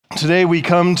Today we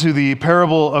come to the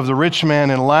parable of the rich man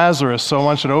and Lazarus, so I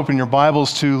want you to open your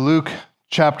Bibles to Luke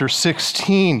chapter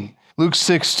 16. Luke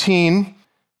 16.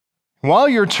 While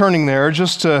you're turning there,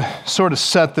 just to sort of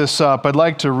set this up, I'd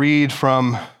like to read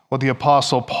from what the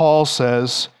Apostle Paul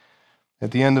says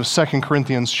at the end of 2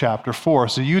 Corinthians chapter 4.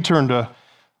 So you turn to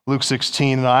Luke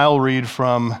 16, and I'll read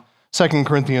from 2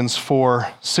 Corinthians 4,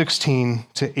 16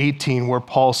 to 18, where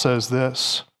Paul says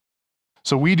this.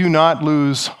 So we do not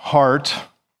lose heart.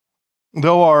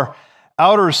 Though our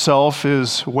outer self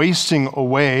is wasting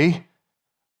away,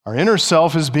 our inner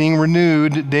self is being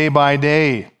renewed day by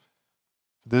day.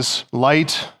 This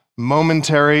light,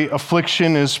 momentary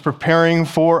affliction is preparing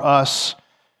for us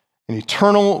an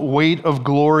eternal weight of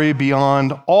glory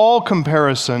beyond all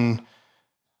comparison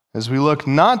as we look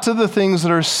not to the things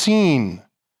that are seen,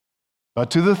 but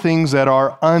to the things that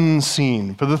are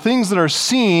unseen. For the things that are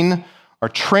seen are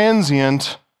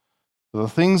transient, the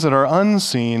things that are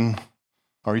unseen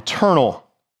are eternal.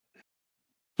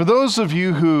 For those of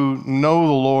you who know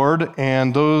the Lord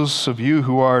and those of you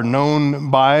who are known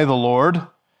by the Lord,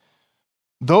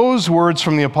 those words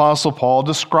from the Apostle Paul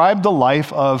describe the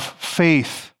life of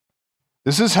faith.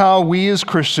 This is how we as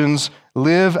Christians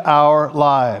live our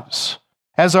lives.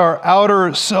 As our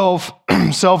outer self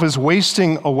is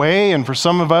wasting away, and for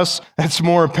some of us, that's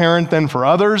more apparent than for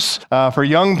others. For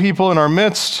young people in our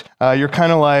midst, you're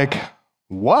kind of like,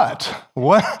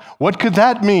 What could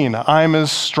that mean? I'm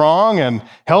as strong and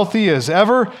healthy as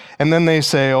ever. And then they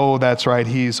say, oh, that's right,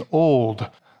 he's old.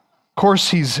 Of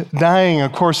course he's dying.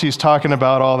 Of course he's talking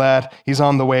about all that. He's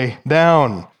on the way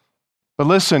down. But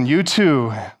listen, you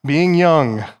too, being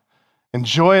young,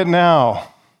 enjoy it now.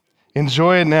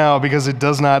 Enjoy it now because it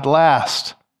does not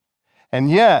last.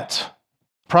 And yet,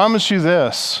 promise you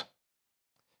this,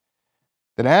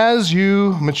 that as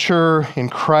you mature in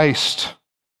Christ,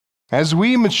 as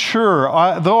we mature,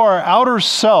 though our outer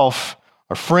self,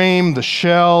 our frame, the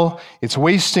shell, it's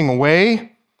wasting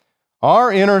away,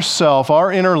 our inner self,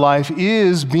 our inner life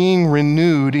is being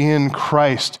renewed in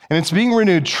Christ. And it's being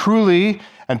renewed truly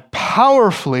and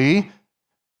powerfully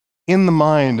in the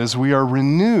mind as we are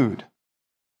renewed.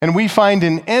 And we find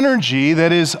an energy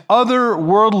that is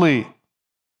otherworldly,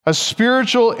 a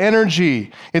spiritual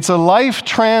energy. It's a life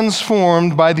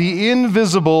transformed by the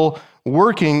invisible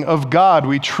working of God.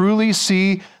 We truly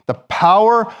see the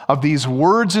power of these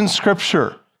words in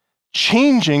Scripture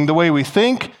changing the way we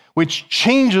think, which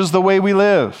changes the way we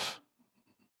live.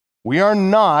 We are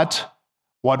not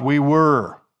what we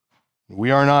were.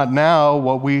 We are not now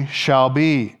what we shall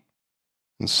be.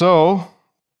 And so,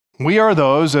 we are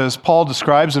those, as Paul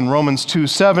describes in Romans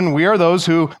 2:7, we are those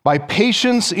who, by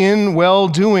patience in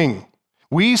well-doing,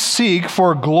 we seek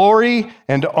for glory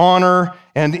and honor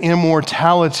and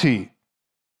immortality.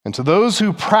 And to those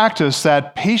who practice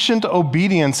that patient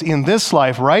obedience in this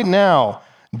life right now,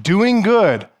 doing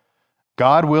good,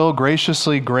 God will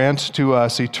graciously grant to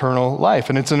us eternal life.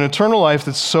 And it's an eternal life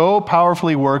that so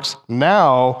powerfully works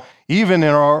now, even in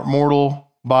our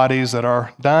mortal bodies that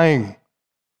are dying.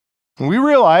 And we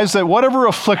realize that whatever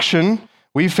affliction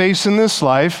we face in this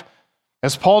life,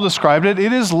 as Paul described it,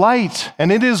 it is light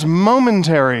and it is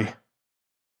momentary.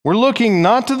 We're looking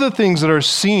not to the things that are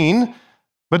seen,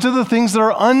 but to the things that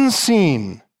are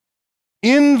unseen,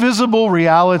 invisible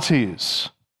realities.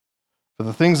 For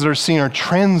the things that are seen are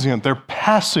transient, they're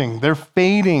passing, they're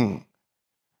fading.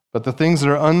 But the things that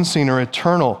are unseen are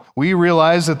eternal. We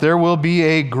realize that there will be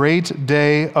a great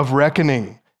day of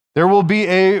reckoning. There will be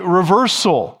a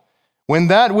reversal when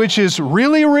that which is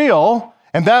really real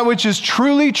and that which is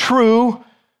truly true,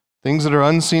 things that are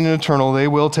unseen and eternal, they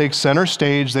will take center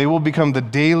stage. They will become the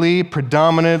daily,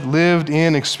 predominant,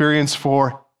 lived-in experience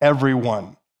for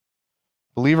everyone,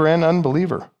 believer and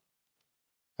unbeliever.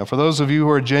 Now, for those of you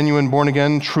who are genuine,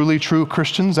 born-again, truly true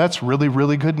Christians, that's really,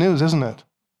 really good news, isn't it?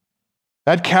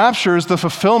 That captures the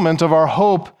fulfillment of our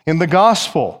hope in the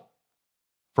gospel.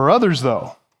 For others,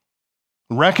 though,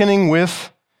 reckoning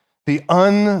with the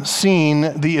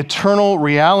unseen, the eternal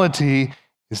reality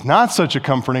is not such a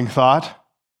comforting thought.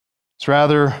 It's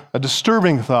rather a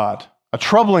disturbing thought, a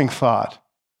troubling thought.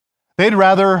 They'd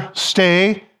rather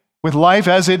stay with life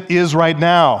as it is right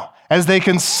now, as they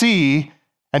can see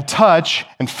and touch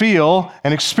and feel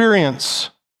and experience.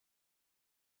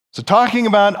 So talking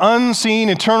about unseen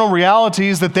eternal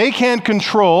realities that they can't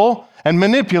control and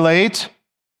manipulate,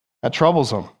 that troubles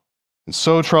them. It's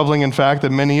so troubling, in fact,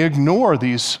 that many ignore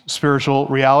these spiritual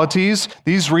realities,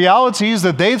 these realities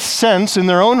that they sense in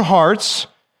their own hearts.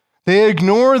 They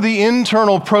ignore the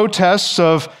internal protests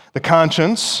of the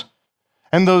conscience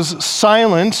and those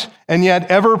silent and yet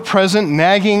ever-present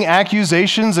nagging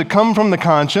accusations that come from the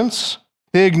conscience.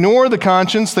 They ignore the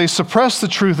conscience, they suppress the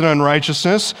truth and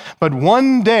unrighteousness, but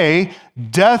one day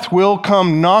death will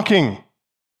come knocking.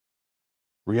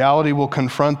 Reality will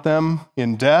confront them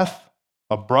in death,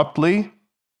 abruptly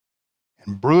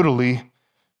and brutally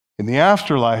in the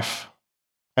afterlife,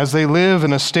 as they live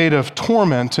in a state of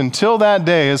torment until that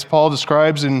day, as Paul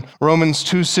describes in Romans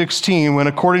 2:16, when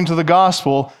according to the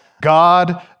gospel,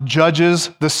 God judges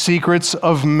the secrets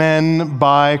of men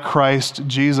by Christ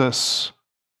Jesus.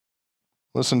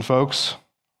 Listen, folks,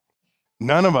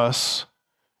 none of us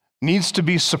needs to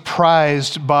be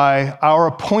surprised by our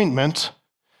appointment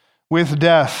with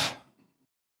death,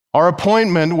 our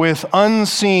appointment with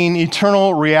unseen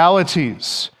eternal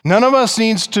realities. None of us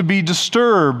needs to be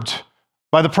disturbed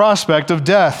by the prospect of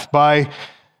death,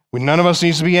 none of us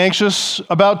needs to be anxious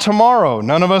about tomorrow.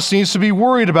 None of us needs to be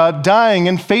worried about dying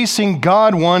and facing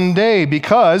God one day,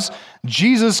 because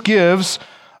Jesus gives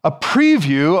a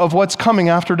preview of what's coming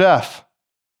after death.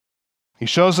 He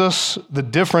shows us the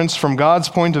difference from God's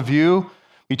point of view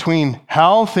between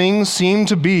how things seem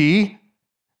to be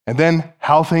and then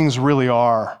how things really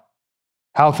are.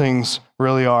 How things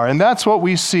really are. And that's what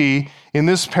we see in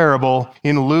this parable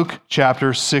in Luke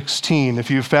chapter 16.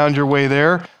 If you've found your way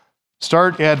there,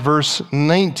 start at verse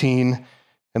 19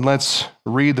 and let's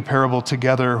read the parable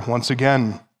together once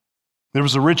again. There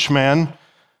was a rich man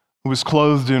who was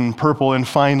clothed in purple and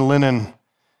fine linen,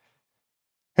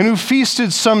 and who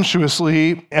feasted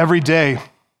sumptuously every day.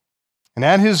 And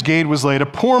at his gate was laid a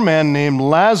poor man named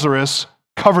Lazarus,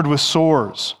 covered with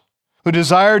sores, who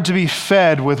desired to be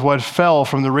fed with what fell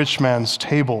from the rich man's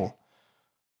table.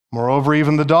 Moreover,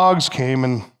 even the dogs came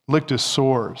and licked his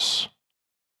sores.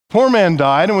 The poor man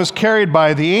died and was carried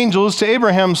by the angels to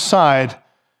Abraham's side.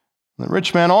 The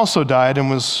rich man also died and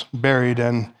was buried,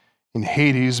 and in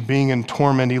Hades, being in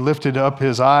torment, he lifted up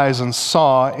his eyes and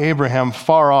saw Abraham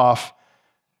far off,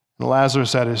 and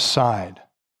Lazarus at his side.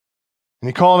 And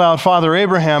he called out, Father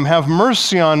Abraham, have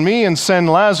mercy on me, and send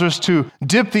Lazarus to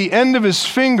dip the end of his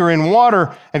finger in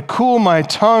water and cool my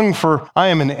tongue, for I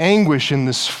am in anguish in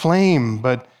this flame.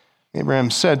 But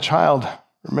Abraham said, Child,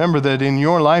 remember that in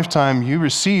your lifetime you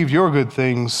received your good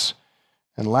things,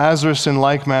 and Lazarus in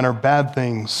like manner bad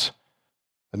things.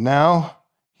 But now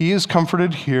he is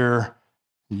comforted here,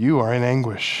 you are in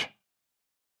anguish.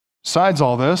 Besides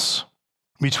all this,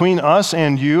 between us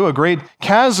and you, a great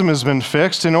chasm has been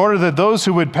fixed, in order that those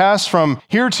who would pass from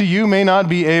here to you may not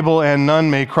be able, and none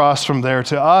may cross from there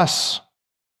to us.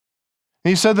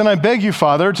 And he said, Then I beg you,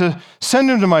 Father, to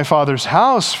send him to my father's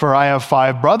house, for I have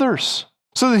 5 brothers,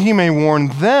 so that he may warn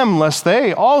them, lest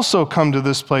they also come to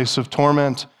this place of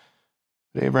torment.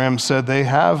 But Abraham said, They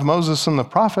have Moses and the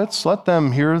prophets, let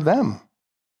them hear them.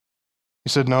 He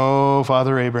said, No,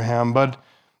 Father Abraham, but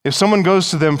if someone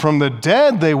goes to them from the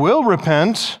dead, they will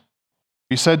repent.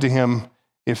 He said to him,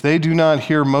 If they do not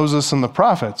hear Moses and the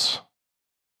prophets,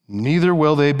 neither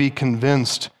will they be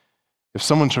convinced if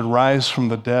someone should rise from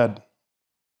the dead.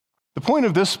 The point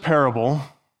of this parable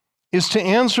is to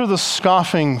answer the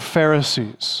scoffing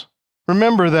Pharisees.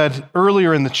 Remember that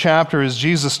earlier in the chapter, as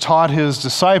Jesus taught his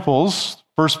disciples,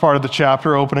 first part of the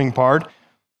chapter, opening part,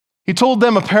 he told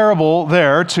them a parable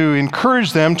there to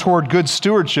encourage them toward good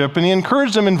stewardship, and he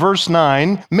encouraged them in verse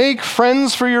 9, make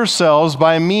friends for yourselves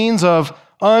by means of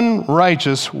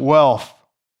unrighteous wealth.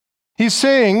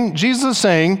 Jesus is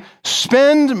saying,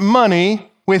 spend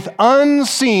money with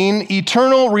unseen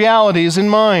eternal realities in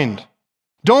mind.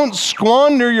 Don't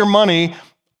squander your money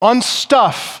on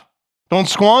stuff. Don't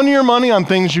squander your money on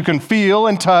things you can feel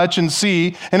and touch and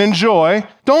see and enjoy.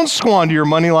 Don't squander your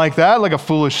money like that, like a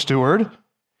foolish steward.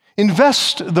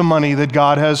 Invest the money that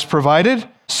God has provided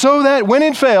so that when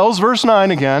it fails, verse 9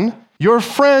 again, your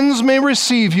friends may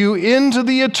receive you into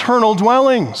the eternal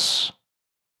dwellings.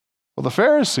 Well, the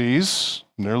Pharisees,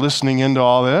 they're listening into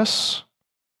all this.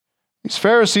 These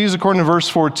Pharisees, according to verse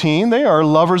 14, they are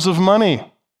lovers of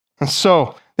money. And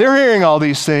so they're hearing all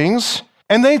these things,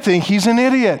 and they think he's an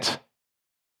idiot.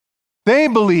 They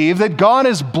believe that God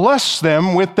has blessed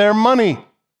them with their money,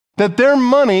 that their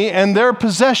money and their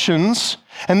possessions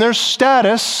and their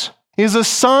status is a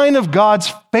sign of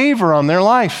God's favor on their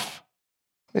life.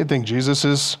 They think Jesus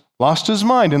has lost his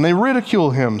mind, and they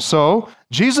ridicule him. So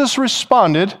Jesus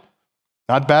responded,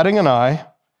 not batting an eye,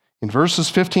 in verses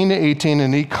 15 to 18,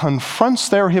 and he confronts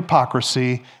their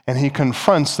hypocrisy and he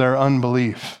confronts their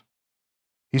unbelief.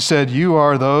 He said, you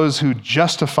are those who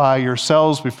justify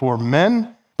yourselves before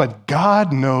men, but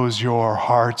God knows your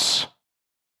hearts.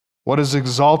 What is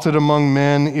exalted among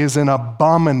men is an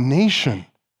abomination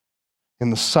in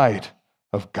the sight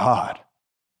of God.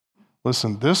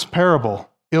 Listen, this parable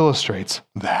illustrates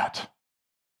that.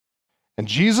 And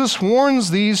Jesus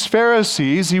warns these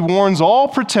Pharisees, he warns all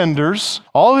pretenders,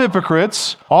 all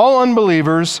hypocrites, all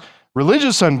unbelievers,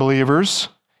 religious unbelievers.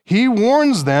 He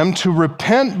warns them to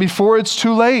repent before it's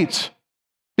too late,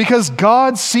 because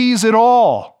God sees it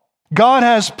all. God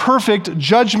has perfect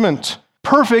judgment,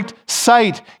 perfect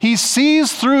sight. He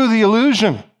sees through the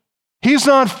illusion. He's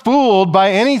not fooled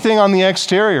by anything on the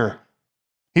exterior.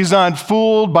 He's not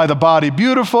fooled by the body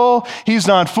beautiful. He's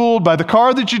not fooled by the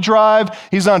car that you drive.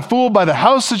 He's not fooled by the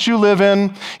house that you live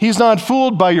in. He's not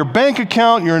fooled by your bank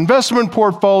account, your investment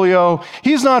portfolio.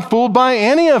 He's not fooled by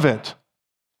any of it.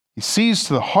 He sees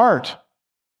to the heart.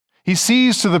 He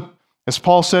sees to the, as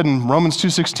Paul said in Romans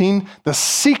 2:16, the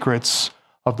secrets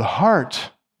of the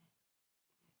heart.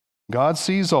 God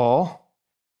sees all.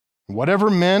 Whatever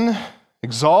men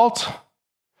exalt,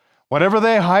 whatever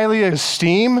they highly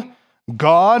esteem,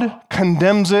 God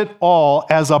condemns it all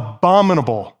as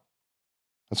abominable.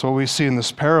 That's what we see in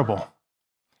this parable.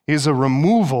 Is a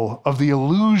removal of the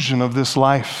illusion of this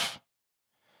life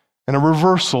and a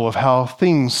reversal of how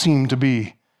things seem to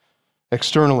be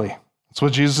externally. That's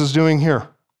what Jesus is doing here.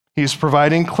 He's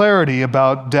providing clarity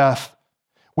about death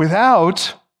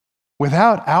without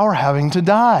our having to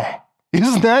die.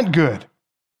 Isn't that good?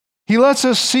 He lets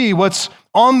us see what's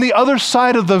on the other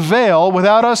side of the veil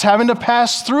without us having to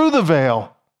pass through the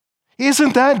veil.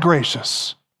 Isn't that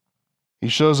gracious? He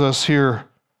shows us here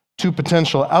two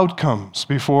potential outcomes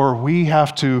before we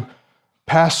have to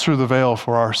pass through the veil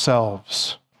for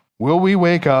ourselves. Will we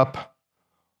wake up,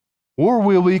 or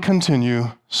will we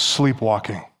continue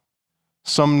sleepwalking?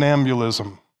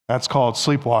 Somnambulism, that's called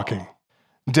sleepwalking.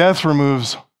 Death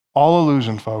removes all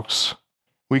illusion, folks.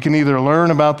 We can either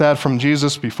learn about that from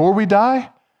Jesus before we die,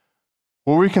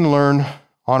 or we can learn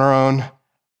on our own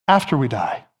after we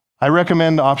die. I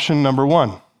recommend option number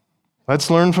one. Let's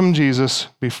learn from Jesus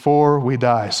before we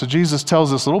die. So Jesus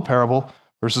tells this little parable,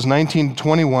 verses 19 to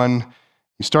 21.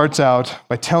 He starts out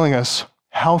by telling us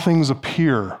how things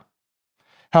appear.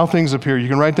 How things appear. You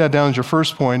can write that down as your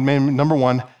first point. Number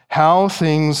one, how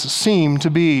things seem to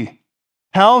be.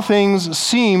 How things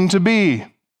seem to be.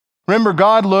 Remember,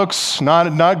 God looks,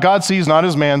 God sees not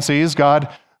as man sees. God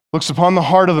looks upon the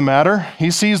heart of the matter.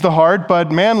 He sees the heart,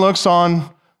 but man looks on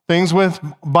things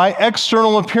by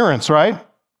external appearance, right?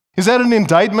 Is that an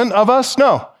indictment of us?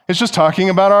 No. It's just talking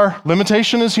about our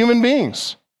limitation as human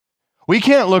beings. We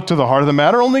can't look to the heart of the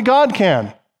matter, only God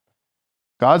can.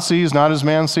 God sees not as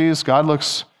man sees. Man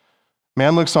looks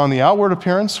on the outward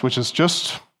appearance, which is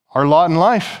just our lot in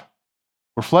life.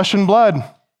 We're flesh and blood.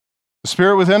 The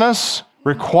spirit within us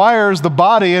requires the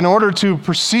body in order to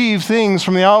perceive things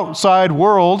from the outside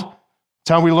world. It's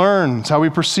how we learn. It's how we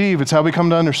perceive. It's how we come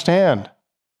to understand.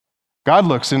 God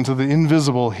looks into the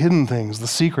invisible, hidden things, the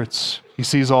secrets. He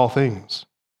sees all things.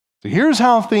 So here's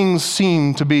how things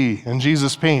seem to be. And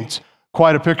Jesus paints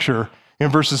quite a picture in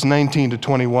verses 19 to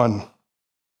 21.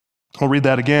 I'll read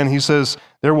that again. He says,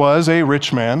 "There was a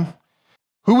rich man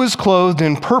who was clothed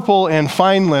in purple and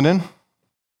fine linen,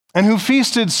 and who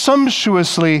feasted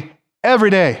sumptuously every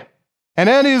day. And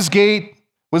at his gate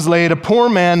was laid a poor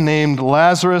man named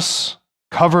Lazarus,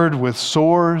 covered with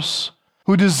sores,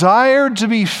 who desired to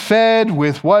be fed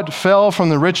with what fell from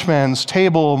the rich man's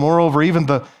table. Moreover, even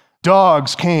the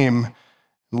dogs came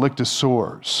and licked his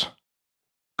sores."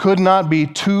 Could not be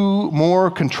two more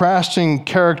contrasting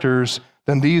characters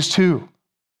than these two,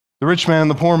 the rich man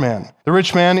and the poor man. The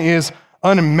rich man is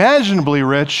unimaginably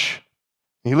rich.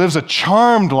 He lives a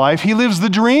charmed life. He lives the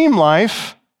dream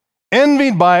life,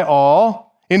 envied by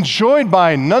all, enjoyed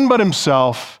by none but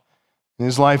himself. And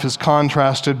his life is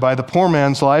contrasted by the poor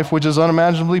man's life, which is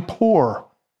unimaginably poor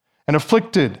and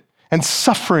afflicted and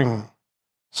suffering.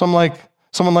 Someone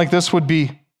like this would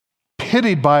be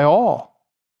pitied by all.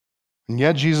 And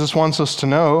yet Jesus wants us to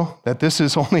know that this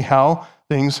is only how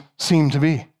things seem to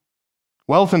be.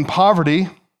 Wealth and poverty,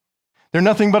 they're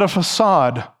nothing but a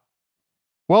facade.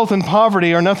 Wealth and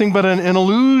poverty are nothing but an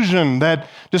illusion that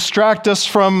distract us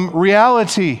from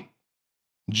reality.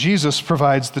 Jesus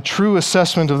provides the true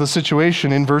assessment of the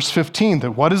situation in verse 15,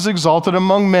 that what is exalted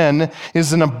among men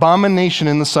is an abomination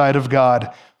in the sight of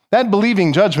God. That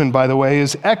believing judgment, by the way,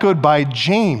 is echoed by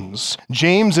James.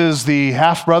 James is the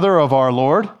half-brother of our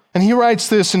Lord, and he writes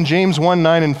this in James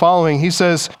 1:9 and following. He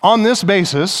says, "On this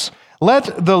basis,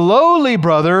 let the lowly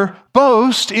brother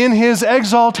boast in his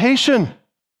exaltation.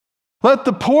 Let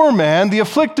the poor man, the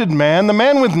afflicted man, the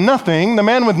man with nothing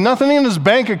in his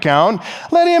bank account,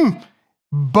 let him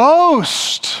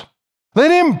boast.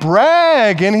 Let him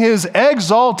brag in his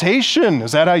exaltation."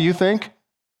 Is that how you think?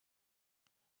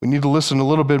 We need to listen a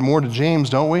little bit more to James,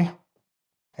 don't we?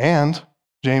 And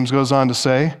James goes on to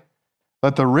say,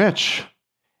 "Let the rich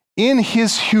in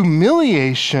his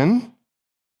humiliation,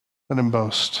 let him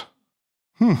boast.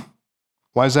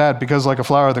 Why is that? Because like a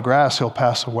flower of the grass, he'll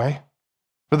pass away.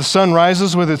 For the sun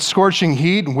rises with its scorching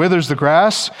heat and withers the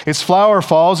grass. Its flower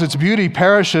falls, its beauty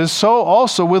perishes. So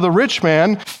also will the rich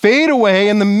man fade away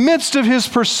in the midst of his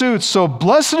pursuits. So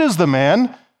blessed is the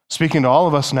man, speaking to all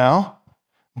of us now,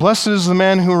 blessed is the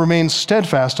man who remains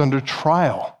steadfast under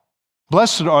trial.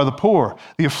 Blessed are the poor,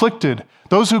 the afflicted,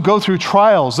 those who go through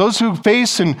trials, those who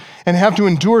face and have to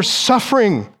endure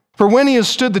suffering. For when he has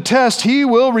stood the test, he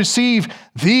will receive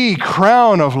the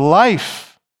crown of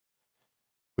life,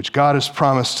 which God has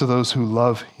promised to those who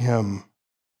love him.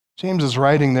 James is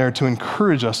writing there to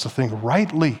encourage us to think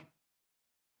rightly,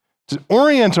 to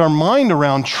orient our mind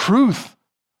around truth,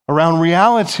 around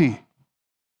reality.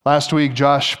 Last week,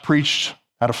 Josh preached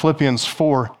out of Philippians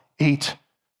 4:8.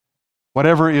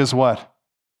 Whatever is what?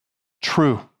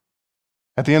 True.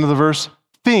 At the end of the verse,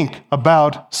 think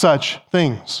about such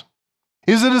things.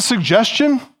 Is it a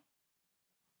suggestion?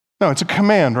 No, it's a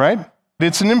command, right?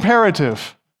 It's an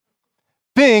imperative.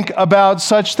 Think about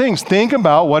such things. Think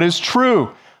about what is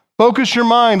true. Focus your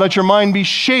mind. Let your mind be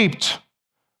shaped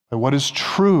by what is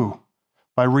true,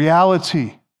 by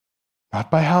reality,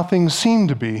 not by how things seem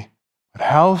to be, but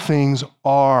how things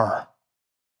are.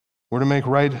 We're to make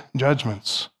right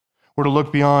judgments. We're to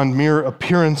look beyond mere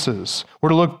appearances. We're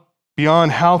to look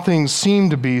beyond how things seem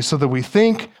to be so that we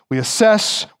think, we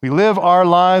assess, we live our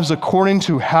lives according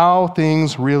to how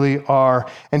things really are.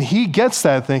 And he gets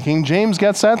that thinking, James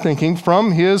gets that thinking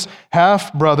from his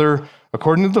half-brother,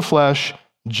 according to the flesh,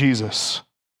 Jesus.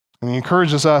 And he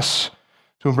encourages us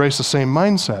to embrace the same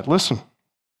mindset. Listen,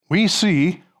 we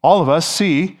see, all of us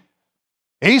see,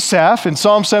 Asaph in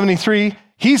Psalm 73,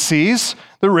 he sees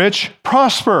the rich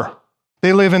prosper.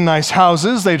 They live in nice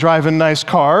houses, they drive in nice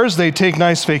cars, they take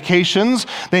nice vacations,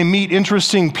 they meet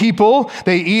interesting people,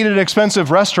 they eat at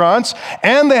expensive restaurants,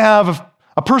 and they have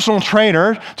a personal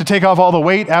trainer to take off all the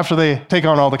weight after they take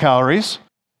on all the calories.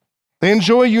 They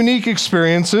enjoy unique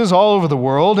experiences all over the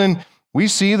world, and we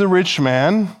see the rich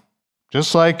man,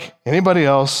 just like anybody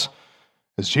else,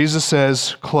 as Jesus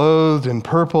says, clothed in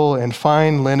purple and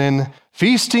fine linen,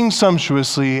 feasting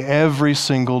sumptuously every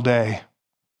single day.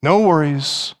 No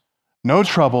worries. No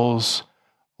troubles.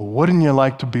 Wouldn't you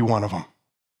like to be one of them?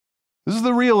 This is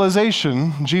the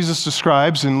realization Jesus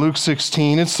describes in Luke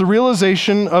 16. It's the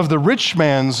realization of the rich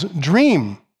man's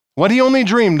dream. What he only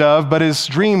dreamed of, but his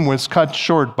dream was cut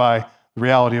short by the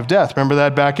reality of death. Remember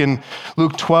that back in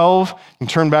Luke 12? You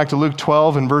turn back to Luke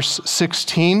 12 and verse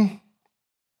 16.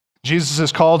 Jesus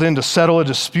is called in to settle a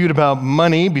dispute about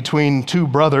money between two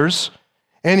brothers,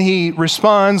 and he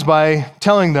responds by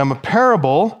telling them a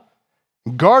parable,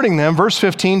 guarding them. Verse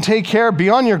 15, take care, be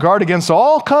on your guard against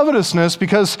all covetousness,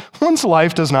 because one's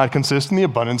life does not consist in the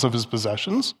abundance of his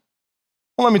possessions.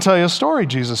 Well, let me tell you a story,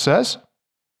 Jesus says.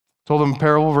 Told them a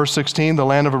parable, verse 16, the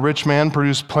land of a rich man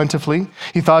produced plentifully.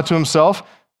 He thought to himself,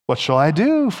 what shall I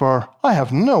do? For I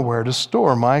have nowhere to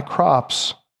store my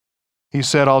crops. He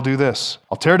said, I'll do this.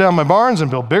 I'll tear down my barns and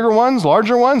build bigger ones,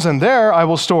 larger ones, and there I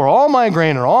will store all my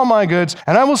grain and all my goods.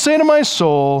 And I will say to my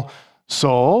soul,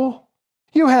 soul,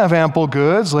 you have ample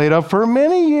goods laid up for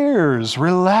many years.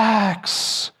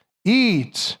 Relax,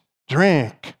 eat,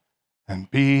 drink, and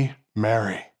be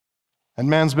merry. And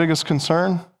man's biggest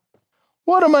concern?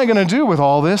 What am I going to do with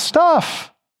all this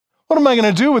stuff? What am I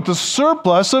going to do with the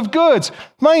surplus of goods?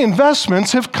 My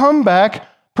investments have come back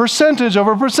percentage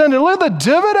over percentage. Look at the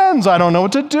dividends. I don't know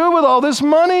what to do with all this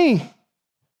money.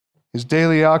 His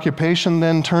daily occupation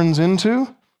then turns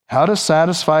into how to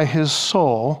satisfy his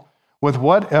soul with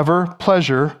whatever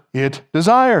pleasure it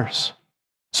desires.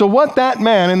 So what that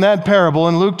man in that parable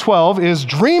in Luke 12 is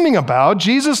dreaming about,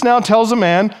 Jesus now tells of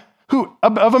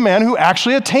a man who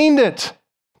actually attained it.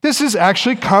 This has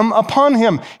actually come upon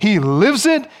him. He lives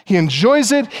it, he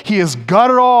enjoys it, he has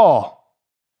got it all.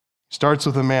 Starts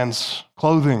with a man's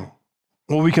clothing.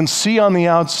 What we can see on the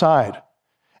outside,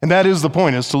 and that is the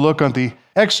point, is to look at the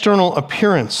external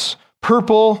appearance.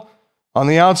 Purple on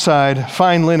the outside,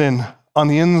 fine linen on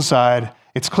the inside.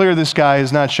 It's clear this guy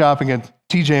is not shopping at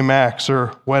TJ Maxx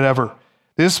or whatever.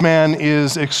 This man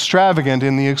is extravagant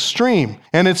in the extreme,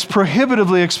 and it's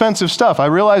prohibitively expensive stuff. I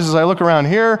realize as I look around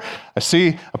here, I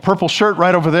see a purple shirt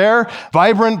right over there,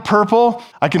 vibrant purple.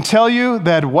 I can tell you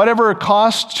that whatever it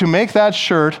costs to make that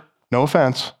shirt, no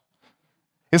offense,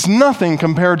 is nothing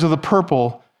compared to the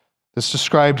purple that's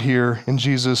described here in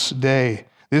Jesus' day.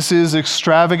 This is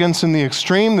extravagance in the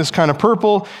extreme, this kind of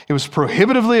purple. It was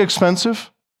prohibitively expensive.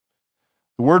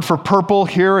 The word for purple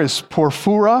here is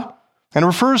porphyra, and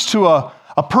refers to a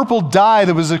a purple dye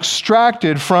that was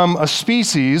extracted from a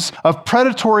species of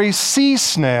predatory sea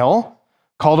snail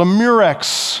called a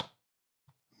murex.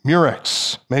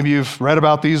 Murex. Maybe you've read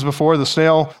about these before.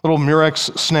 The little murex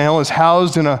snail is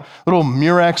housed in a little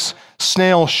murex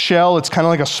snail shell. It's kind of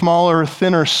like a smaller,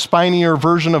 thinner, spinier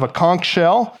version of a conch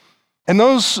shell. And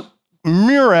those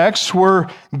murex were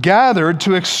gathered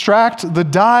to extract the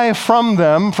dye from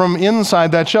them from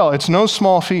inside that shell. It's no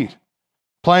small feat.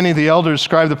 Pliny the Elder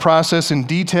described the process in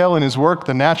detail in his work,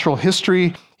 The Natural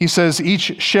History. He says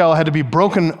each shell had to be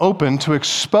broken open to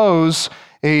expose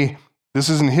this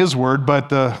isn't his word, but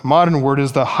the modern word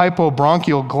is the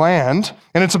hypobronchial gland,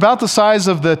 and it's about the size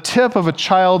of the tip of a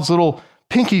child's little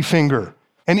pinky finger.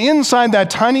 And inside that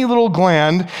tiny little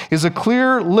gland is a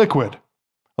clear liquid,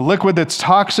 a liquid that's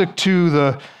toxic to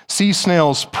the sea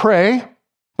snail's prey.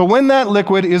 But when that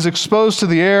liquid is exposed to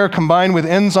the air combined with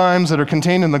enzymes that are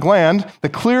contained in the gland, the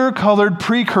clear-colored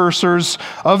precursors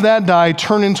of that dye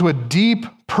turn into a deep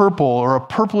purple or a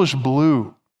purplish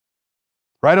blue.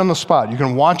 Right on the spot. You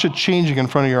can watch it changing in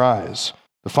front of your eyes.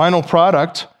 The final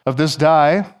product of this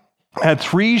dye had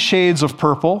 3 shades of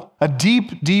purple, a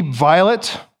deep, deep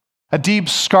violet, a deep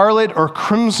scarlet or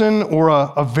crimson, or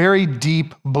a very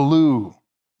deep blue.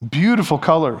 Beautiful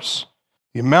colors.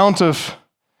 The amount of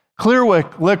clear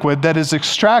liquid that is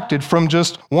extracted from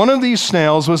just one of these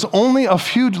snails was only a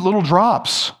few little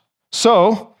drops.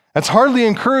 So, that's hardly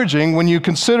encouraging when you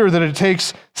consider that it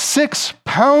takes 6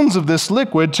 pounds of this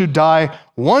liquid to dye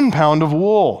 1 pound of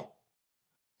wool.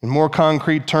 In more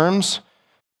concrete terms,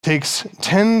 it takes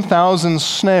 10,000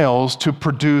 snails to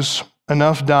produce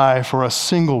enough dye for a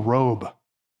single robe.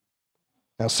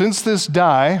 Now, since this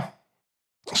dye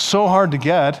is so hard to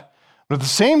get, but at the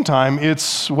same time,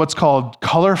 it's what's called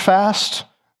color fast.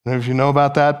 I don't know if you know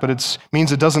about that, but it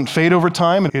means it doesn't fade over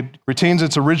time. It retains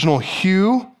its original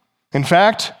hue. In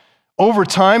fact, over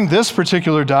time, this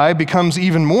particular dye becomes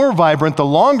even more vibrant the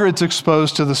longer it's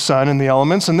exposed to the sun and the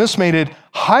elements, and this made it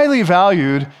highly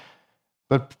valued,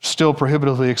 but still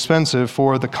prohibitively expensive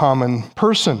for the common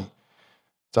person.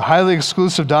 It's a highly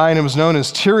exclusive dye, and it was known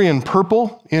as Tyrian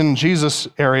purple in Jesus'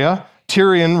 area.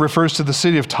 Tyrian refers to the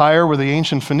city of Tyre, where the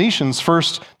ancient Phoenicians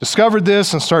first discovered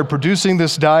this and started producing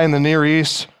this dye in the Near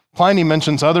East. Pliny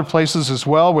mentions other places as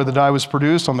well where the dye was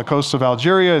produced, on the coast of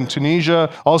Algeria and Tunisia,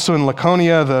 also in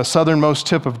Laconia, the southernmost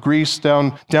tip of Greece,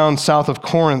 down south of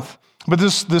Corinth. But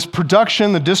this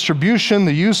production, the distribution,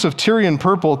 the use of Tyrian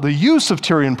purple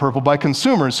by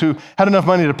consumers who had enough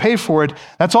money to pay for it,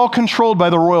 that's all controlled by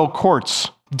the royal courts.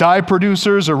 Dye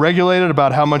producers are regulated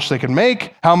about how much they can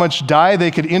make, how much dye they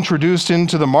could introduce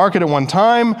into the market at one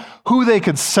time, who they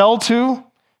could sell to.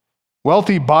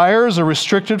 Wealthy buyers are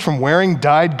restricted from wearing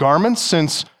dyed garments,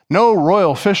 since no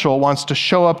royal official wants to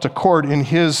show up to court in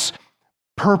his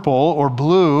purple or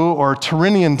blue or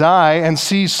Tyrrhenian dye and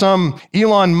see some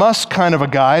Elon Musk kind of a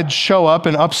guy show up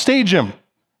and upstage him.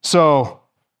 So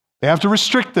they have to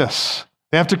restrict this.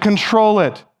 They have to control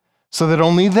it so that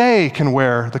only they can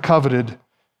wear the coveted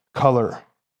color.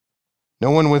 No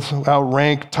one without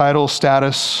rank, title,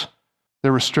 status,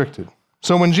 they're restricted.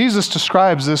 So when Jesus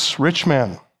describes this rich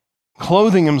man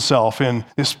clothing himself in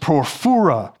this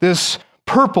porphyra, this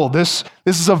purple, this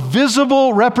is a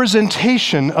visible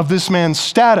representation of this man's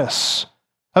status,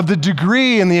 of the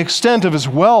degree and the extent of his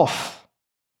wealth.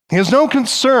 He has no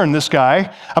concern, this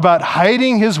guy, about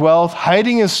hiding his wealth,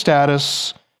 hiding his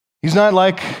status. He's not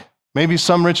like maybe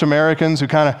some rich Americans who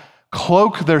kind of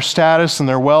cloak their status and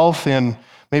their wealth in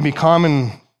maybe common,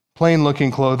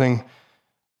 plain-looking clothing,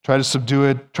 try to subdue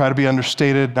it, try to be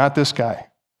understated. Not this guy.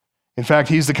 In fact,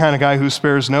 he's the kind of guy who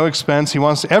spares no expense. He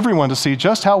wants everyone to see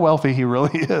just how wealthy he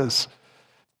really is.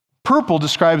 Purple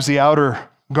describes the outer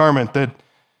garment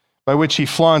by which he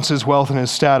flaunts his wealth and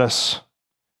his status.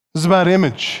 This is about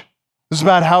image. This is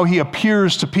about how he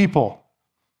appears to people.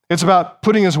 It's about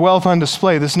putting his wealth on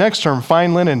display. This next term,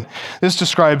 fine linen, this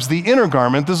describes the inner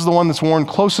garment. This is the one that's worn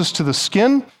closest to the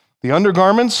skin. The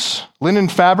undergarments, linen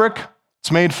fabric,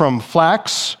 it's made from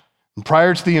flax. And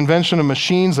prior to the invention of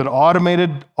machines that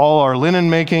automated all our linen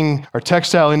making, our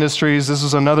textile industries, this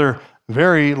is another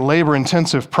very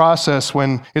labor-intensive process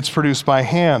when it's produced by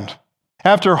hand.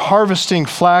 After harvesting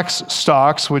flax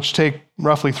stalks, which take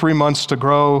roughly 3 months to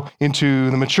grow into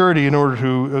the maturity in order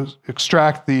to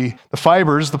extract the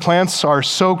fibers, the plants are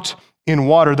soaked in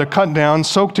water. They're cut down,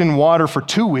 soaked in water for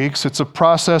 2 weeks. It's a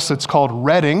process that's called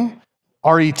retting,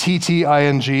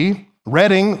 R-E-T-T-I-N-G.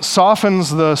 Retting softens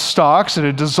the stalks and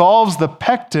it dissolves the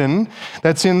pectin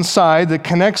that's inside that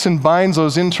connects and binds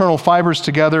those internal fibers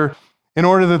together in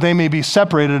order that they may be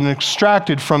separated and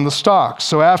extracted from the stalks.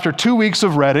 So after 2 weeks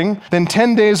of retting, then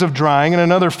 10 days of drying, and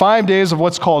another 5 days of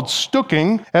what's called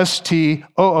stooking, S-T-O-O-K-I-N-G,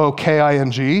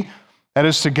 that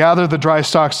is to gather the dry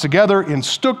stalks together in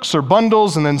stooks or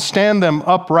bundles and then stand them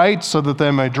upright so that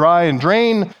they may dry and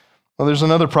drain. Well, there's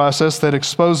another process that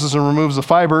exposes and removes the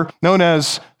fiber known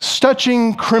as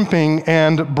stutching, crimping,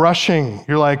 and brushing.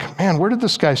 You're like, man, where did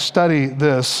this guy study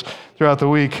this throughout the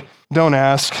week? Don't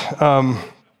ask.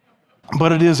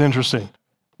 But it is interesting.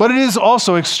 But it is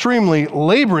also extremely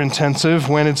labor-intensive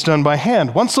when it's done by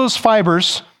hand. Once those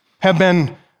fibers have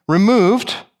been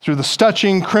removed through the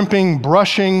stutching, crimping,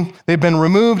 brushing, they've been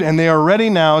removed and they are ready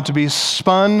now to be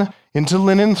spun into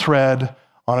linen thread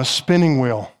on a spinning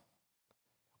wheel,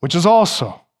 which is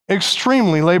also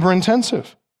extremely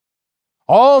labor-intensive.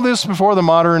 All this before the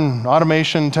modern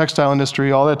automation, textile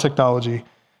industry, all that technology.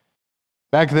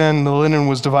 Back then, the linen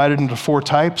was divided into 4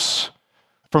 types.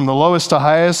 From the lowest to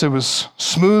highest, it was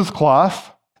smooth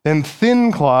cloth, then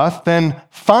thin cloth, then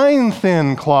fine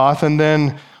thin cloth, and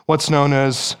then what's known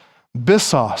as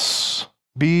byssos,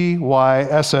 B-Y-S-S-O-S.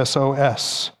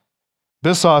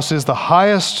 Byssos is the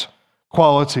highest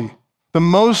quality, the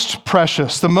most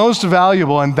precious, the most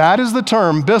valuable, and that is the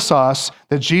term, byssos,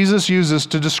 that Jesus uses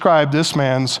to describe this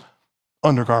man's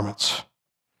undergarments.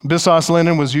 Byssos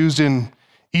linen was used in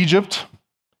Egypt,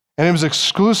 and it was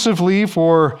exclusively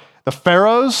for the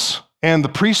pharaohs and the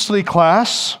priestly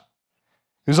class.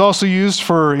 It was also used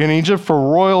in Egypt for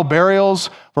royal burials,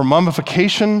 for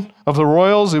mummification of the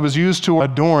royals. It was used to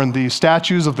adorn the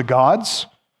statues of the gods.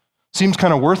 Seems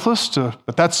kind of worthless,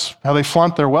 but that's how they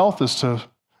flaunt their wealth, is to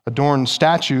adorn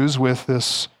statues with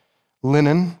this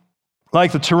linen.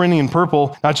 Like the Tyrrhenian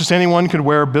purple, not just anyone could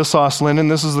wear byssos linen.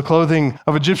 This is the clothing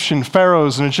of Egyptian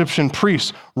pharaohs and Egyptian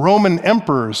priests, Roman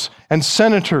emperors and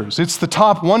senators. It's the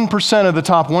top 1% of the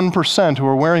top 1% who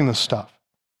are wearing this stuff.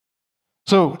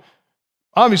 So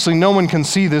obviously no one can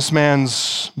see this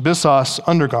man's byssos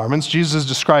undergarments. Jesus is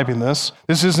describing this.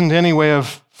 This isn't any way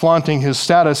of flaunting his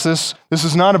status. This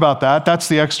is not about that. That's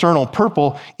the external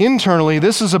purple. Internally,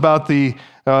 this is about the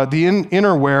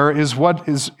inner wear is what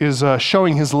is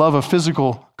showing his love of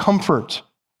physical comfort.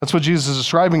 That's what Jesus is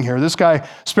describing here. This guy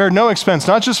spared no expense,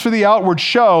 not just for the outward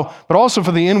show, but also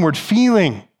for the inward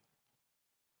feeling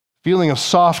of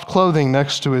soft clothing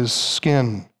next to his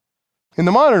skin. In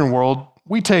the modern world,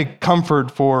 we take comfort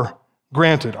for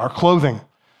granted, our clothing.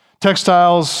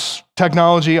 Textiles,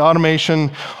 technology,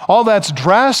 automation, all that's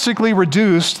drastically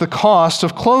reduced the cost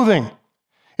of clothing.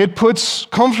 It puts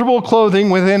comfortable clothing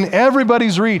within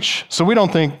everybody's reach, so we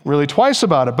don't think really twice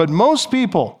about it. But most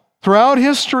people throughout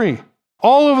history,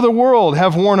 all over the world,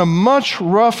 have worn a much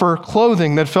rougher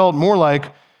clothing that felt more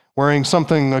like wearing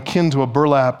something akin to a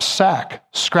burlap sack.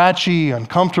 Scratchy,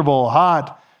 uncomfortable,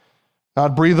 hot,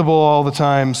 not breathable all the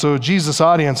time. So Jesus'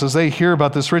 audience, as they hear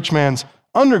about this rich man's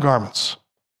undergarments,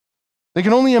 they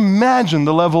can only imagine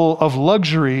the level of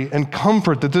luxury and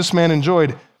comfort that this man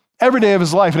enjoyed every day of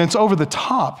his life, and it's over the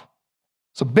top.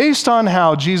 So based on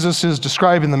how Jesus is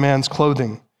describing the man's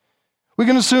clothing, we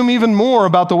can assume even more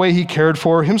about the way he cared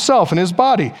for himself and his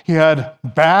body. He had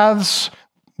baths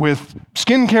with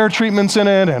skincare treatments in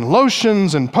it, and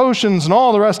lotions and potions and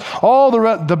all the rest,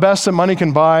 the best that money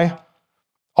can buy,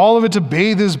 all of it to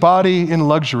bathe his body in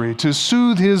luxury, to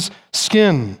soothe his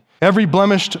skin, every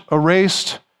blemish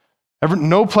erased,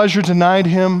 no pleasure denied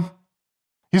him.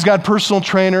 He's got personal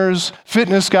trainers,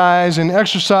 fitness guys, and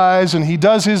exercise, and he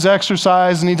does his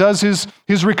exercise, and he does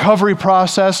his recovery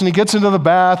process, and he gets into the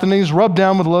bath, and he's rubbed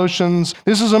down with lotions.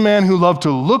 This is a man who loved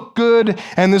to look good,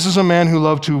 and this is a man who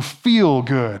loved to feel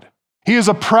good. He is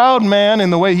a proud man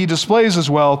in the way he displays his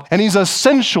wealth, and he's a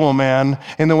sensual man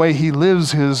in the way he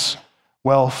lives his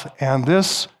wealth, and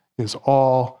this is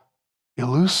all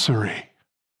illusory.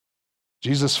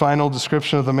 Jesus' final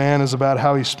description of the man is about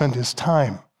how he spent his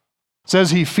time. It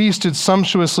says he feasted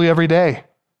sumptuously every day.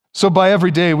 So by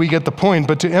every day, we get the point,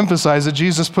 but to emphasize it,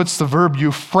 Jesus puts the verb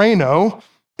euphreno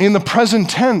in the present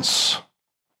tense,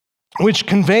 which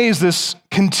conveys this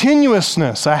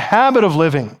continuousness, a habit of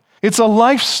living. It's a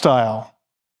lifestyle.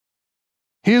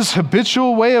 His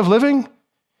habitual way of living,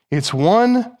 it's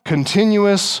one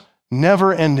continuous,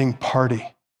 never-ending party.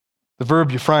 The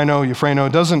verb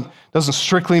euphreno doesn't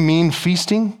strictly mean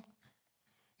feasting.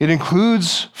 It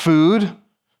includes food,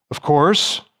 of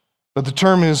course, but the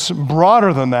term is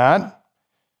broader than that.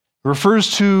 It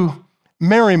refers to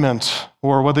merriment,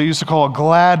 or what they used to call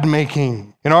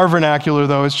glad-making. In our vernacular,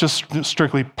 though, it's just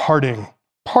strictly partying.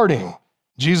 Partying.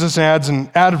 Jesus adds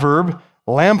an adverb,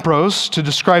 lampros, to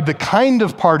describe the kind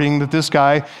of partying that this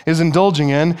guy is indulging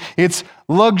in. It's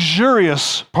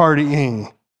luxurious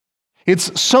partying.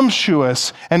 It's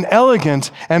sumptuous and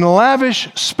elegant and lavish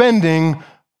spending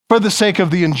for the sake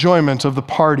of the enjoyment of the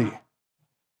party.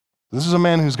 This is a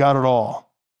man who's got it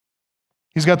all.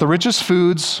 He's got the richest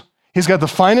foods. He's got the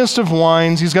finest of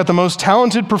wines. He's got the most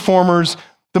talented performers,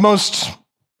 the most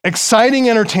exciting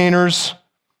entertainers.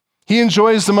 He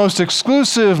enjoys the most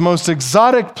exclusive, most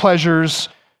exotic pleasures.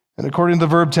 And according to the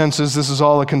verb tenses, this is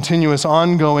all a continuous,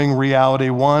 ongoing reality,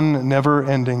 one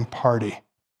never-ending party.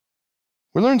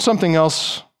 We learned something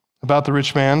else about the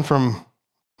rich man from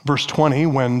verse 20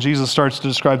 when Jesus starts to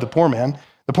describe the poor man.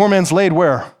 The poor man's laid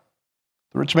where?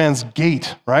 The rich man's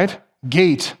gate, right?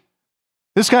 Gate.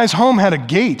 This guy's home had a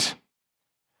gate,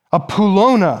 a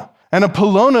pulona. And a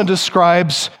pulona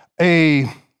describes a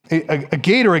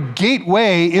gate or a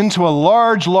gateway into a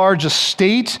large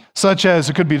estate, such as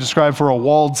it could be described for a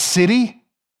walled city.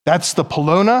 That's the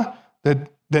pulona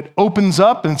that opens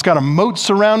up and it's got a moat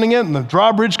surrounding it and the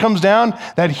drawbridge comes down.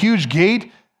 That huge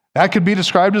gate, that could be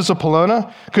described as a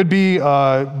pulona. Could be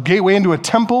a gateway into a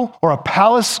temple or a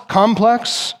palace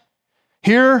complex.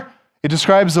 Here, it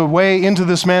describes the way into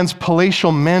this man's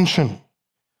palatial mansion.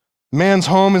 The man's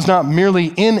home is not merely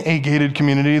in a gated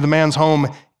community. The man's home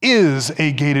is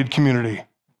a gated community.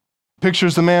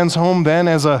 Pictures the man's home then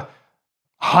as a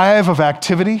hive of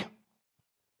activity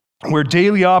where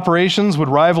daily operations would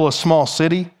rival a small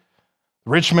city.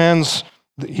 The rich man's,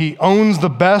 he owns the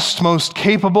best, most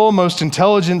capable, most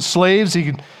intelligent slaves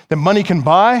that money can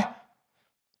buy.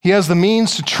 He has the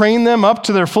means to train them up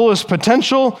to their fullest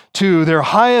potential, to their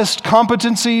highest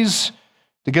competencies,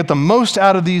 to get the most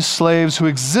out of these slaves who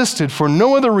existed for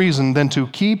no other reason than to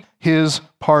keep his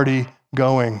party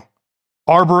going.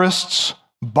 Arborists,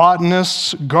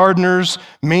 botanists, gardeners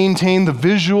maintain the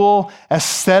visual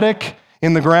aesthetic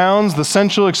in the grounds, the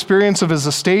sensual experience of his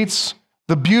estates,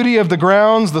 the beauty of the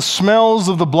grounds, the smells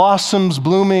of the blossoms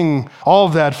blooming, all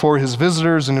of that for his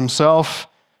visitors and himself.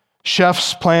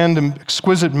 Chefs planned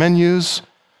exquisite menus.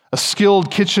 A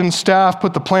skilled kitchen staff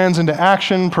put the plans into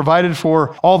action, provided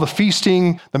for all the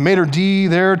feasting. The maitre d'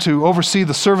 there to oversee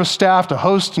the service staff, to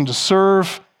host and to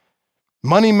serve.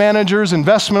 Money managers,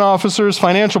 investment officers,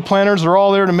 financial planners are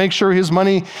all there to make sure his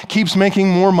money keeps making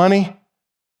more money.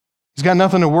 He's got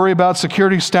nothing to worry about.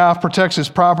 Security staff protects his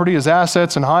property, his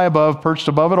assets, and high above, perched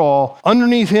above it all,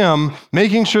 underneath him,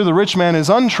 making sure the rich man is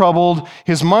untroubled,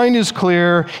 his mind is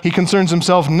clear, he concerns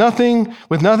himself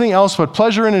with nothing else but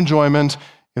pleasure and enjoyment,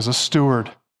 is a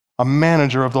steward, a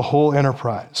manager of the whole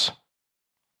enterprise.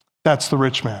 That's the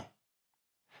rich man.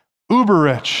 Uber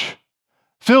rich,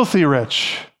 filthy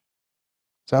rich.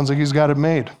 Sounds like he's got it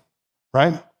made,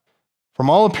 right? From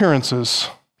all appearances,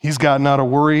 he's got not a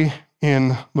worry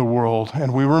in the world.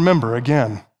 And we remember,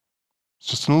 again, it's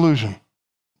just an illusion.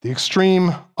 The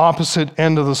extreme opposite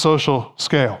end of the social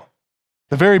scale.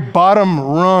 The very bottom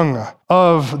rung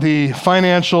of the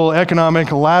financial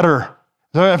economic ladder.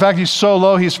 In fact, he's so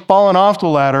low, he's fallen off the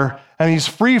ladder and he's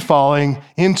free falling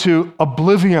into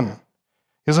oblivion.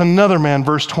 Is another man,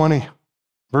 verse 20.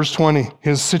 Verse 20,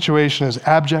 his situation is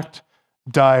abject,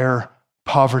 dire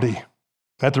poverty.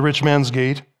 At the rich man's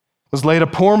gate was laid a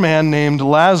poor man named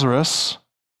Lazarus,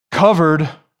 covered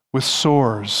with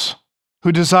sores,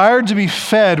 who desired to be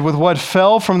fed with what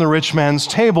fell from the rich man's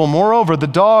table. Moreover, the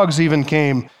dogs even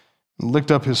came and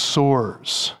licked up his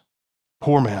sores.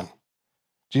 Poor man.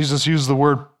 Jesus used the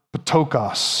word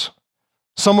patokos,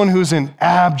 someone who's in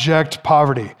abject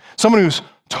poverty, someone who's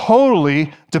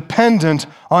totally dependent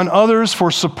on others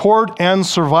for support and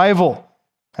survival.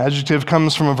 Adjective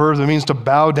comes from a verb that means to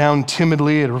bow down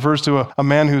timidly. It refers to a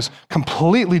man who's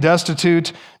completely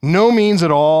destitute, no means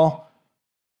at all.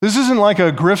 This isn't like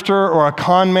a grifter or a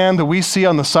con man that we see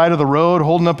on the side of the road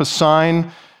holding up a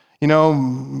sign,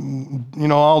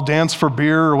 I'll dance for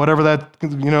beer or whatever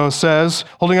that, says,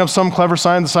 holding up some clever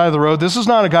sign on the side of the road. This is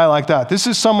not a guy like that. This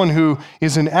is someone who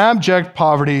is in abject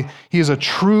poverty. He is a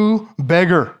true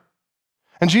beggar.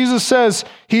 And Jesus says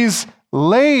he's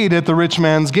laid at the rich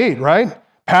man's gate, right?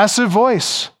 Passive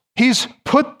voice. He's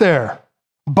put there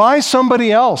by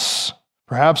somebody else,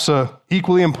 perhaps a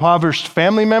equally impoverished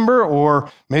family member or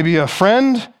maybe a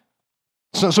friend.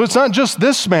 So it's not just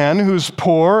this man who's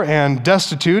poor and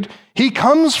destitute. He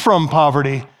comes from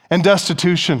poverty and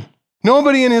destitution.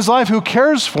 Nobody in his life who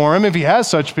cares for him, if he has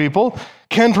such people,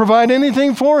 can provide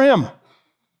anything for him.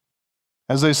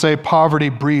 As they say, poverty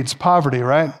breeds poverty,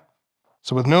 right?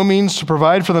 So with no means to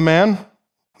provide for the man,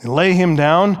 they lay him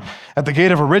down at the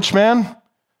gate of a rich man.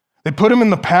 They put him in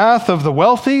the path of the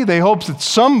wealthy. They hope that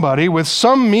somebody with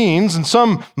some means and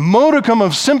some modicum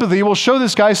of sympathy will show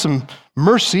this guy some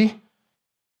mercy.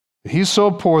 He's so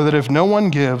poor that if no one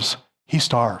gives, he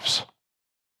starves.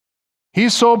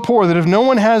 He's so poor that if no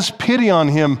one has pity on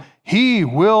him, he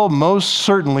will most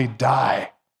certainly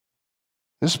die.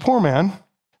 This poor man,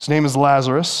 his name is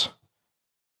Lazarus.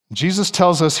 Jesus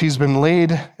tells us he's been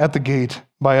laid at the gate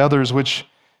by others, which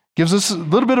gives us a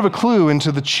little bit of a clue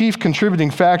into the chief contributing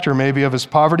factor, maybe, of his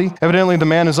poverty. Evidently, the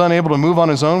man is unable to move on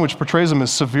his own, which portrays him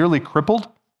as severely crippled.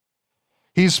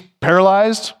 He's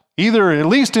paralyzed, either at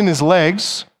least in his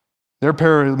legs. They're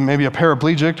maybe a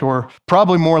paraplegic, or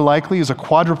probably more likely is a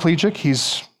quadriplegic.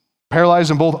 He's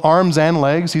paralyzed in both arms and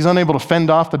legs. He's unable to fend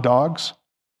off the dogs.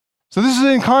 So this is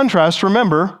in contrast.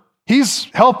 Remember, he's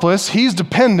helpless, he's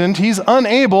dependent, he's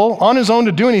unable on his own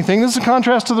to do anything. This is a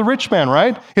contrast to the rich man,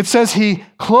 right? It says he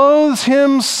clothes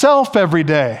himself every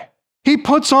day. He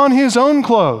puts on his own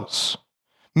clothes.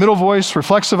 Middle voice,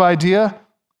 reflexive idea.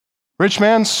 Rich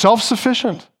man,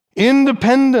 self-sufficient,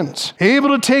 independent, able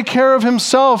to take care of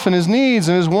himself and his needs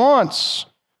and his wants.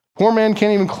 Poor man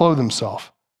can't even clothe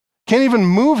himself, can't even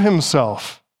move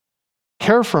himself,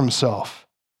 care for himself.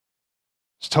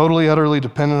 He's totally, utterly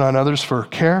dependent on others for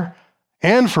care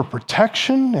and for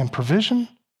protection and provision.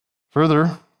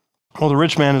 Further, while the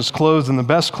rich man is clothed in the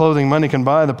best clothing money can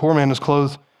buy, the poor man is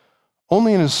clothed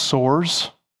only in his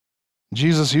sores.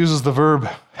 Jesus uses the verb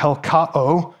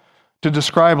helkao to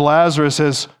describe Lazarus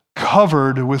as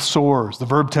covered with sores. The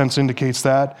verb tense indicates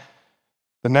that.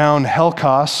 The noun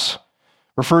helkos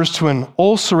refers to an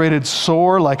ulcerated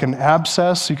sore like an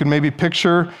abscess. You can maybe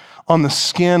picture on the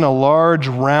skin a large,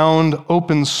 round,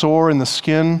 open sore in the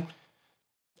skin.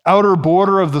 Outer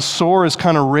border of the sore is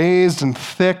kind of raised and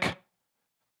thick,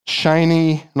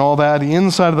 shiny and all that. The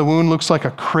inside of the wound looks like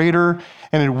a crater,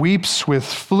 and it weeps with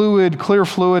fluid, clear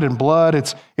fluid and blood.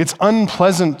 It's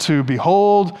unpleasant to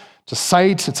behold, to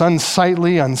sight. It's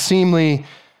unsightly, unseemly,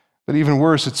 but even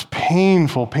worse, it's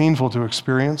painful to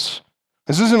experience.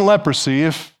 This isn't leprosy.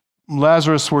 If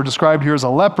Lazarus were described here as a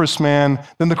leprous man,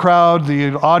 then the crowd,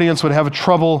 the audience would have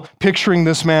trouble picturing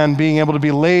this man being able to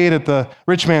be laid at the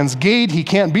rich man's gate. He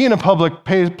can't be in a public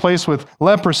place with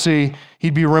leprosy.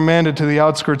 He'd be remanded to the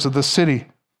outskirts of the city.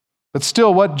 But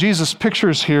still, what Jesus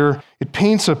pictures here, it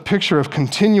paints a picture of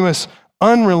continuous,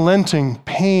 unrelenting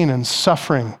pain and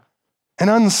suffering and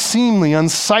unseemly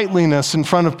unsightliness in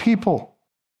front of people.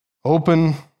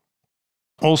 Open,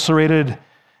 ulcerated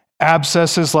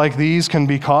abscesses like these can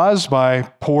be caused by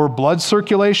poor blood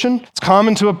circulation. It's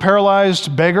common to a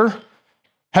paralyzed beggar,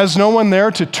 has no one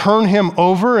there to turn him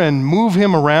over and move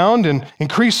him around and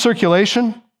increase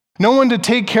circulation. No one to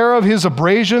take care of his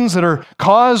abrasions that are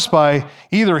caused by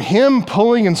either him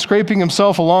pulling and scraping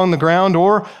himself along the ground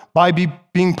or by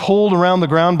being pulled around the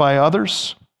ground by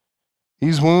others.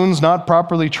 These wounds, not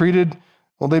properly treated,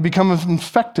 well, they become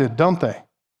infected, don't they?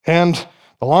 And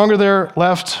the longer they're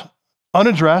left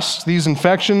unaddressed, these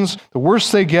infections, the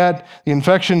worse they get. The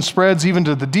infection spreads even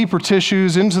to the deeper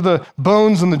tissues, into the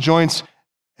bones and the joints,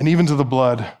 and even to the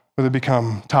blood, where they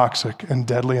become toxic and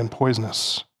deadly and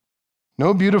poisonous.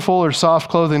 No beautiful or soft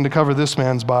clothing to cover this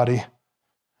man's body.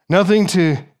 Nothing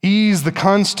to ease the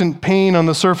constant pain on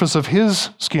the surface of his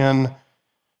skin.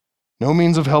 No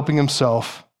means of helping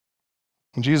himself.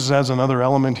 And Jesus adds another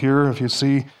element here, if you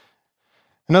see.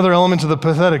 Another element to the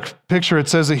pathetic picture, it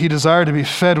says that he desired to be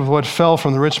fed with what fell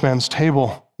from the rich man's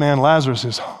table. Man, Lazarus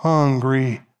is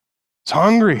hungry. He's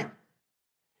hungry.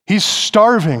 He's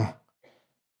starving.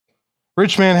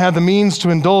 Rich man had the means to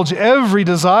indulge every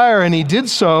desire, and he did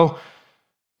so.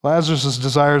 Lazarus'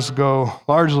 desires go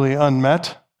largely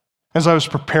unmet. As I was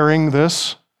preparing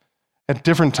this, at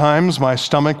different times, my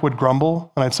stomach would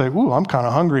grumble, and I'd say, ooh, I'm kind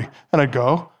of hungry. And I'd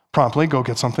promptly go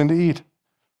get something to eat.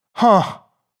 How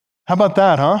about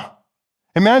that, huh?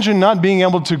 Imagine not being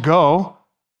able to go,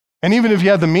 and even if you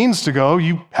had the means to go,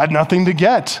 you had nothing to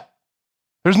get.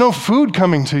 There's no food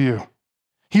coming to you.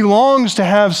 He longs to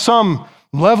have some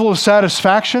level of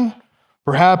satisfaction,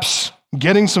 perhaps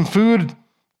getting some food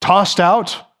tossed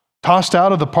out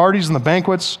of the parties and the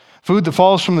banquets, food that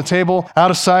falls from the table,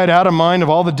 out of sight, out of mind of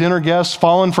all the dinner guests,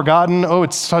 fallen, forgotten. Oh,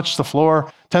 it's touched the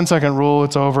floor. 10-second rule,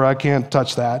 it's over. I can't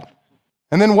touch that.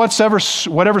 And then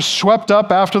whatever's swept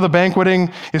up after the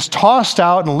banqueting is tossed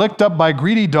out and licked up by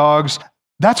greedy dogs.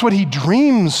 That's what he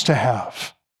dreams to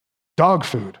have, dog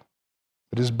food.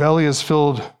 But his belly is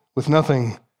filled with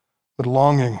nothing but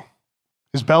longing.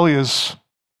 His belly is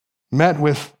met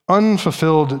with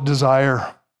unfulfilled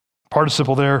desire.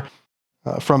 Participle there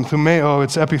from thumeo,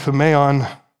 it's epithumeion.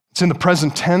 It's in the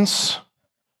present tense,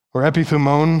 or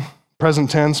epithumon,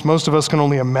 present tense. Most of us can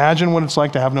only imagine what it's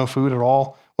like to have no food at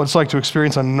all, what it's like to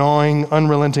experience a gnawing,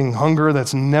 unrelenting hunger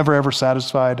that's never, ever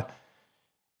satisfied.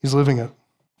 He's living it.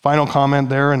 Final comment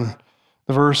there in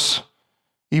the verse,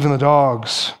 even the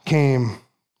dogs came,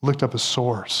 licked up his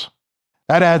sores.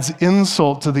 That adds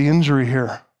insult to the injury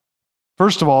here.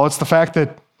 First of all, it's the fact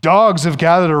that dogs have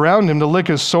gathered around him to lick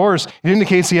his sores. It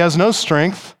indicates he has no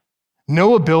strength,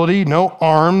 no ability, no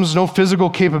arms, no physical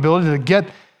capability to get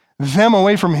them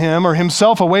away from him or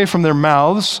himself away from their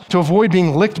mouths to avoid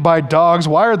being licked by dogs.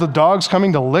 Why are the dogs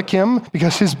coming to lick him?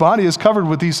 Because his body is covered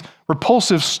with these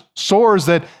repulsive sores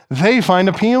that they find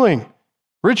appealing.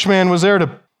 Rich man was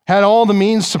there had all the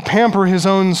means to pamper his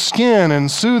own skin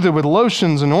and soothe it with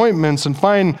lotions and ointments and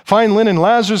fine linen.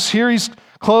 Lazarus, here he's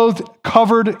clothed,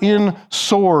 covered in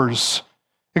sores,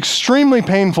 extremely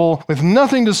painful, with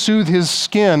nothing to soothe his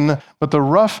skin but the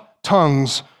rough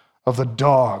tongues of the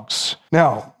dogs.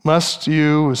 Now, lest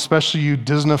you, especially you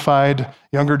Disney-fied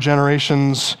younger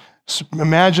generations,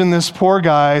 imagine this poor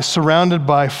guy surrounded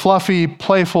by fluffy,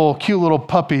 playful, cute little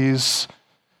puppies.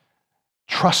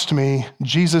 Trust me,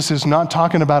 Jesus is not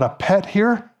talking about a pet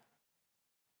here.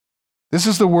 This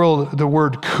is the word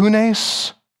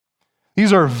kunes.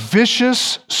 These are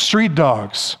vicious street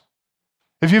dogs.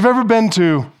 If you've ever been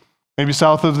to maybe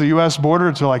south of the U.S.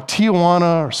 border to like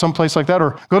Tijuana or someplace like that,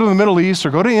 or go to the Middle East or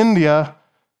go to India,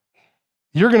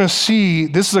 you're going to see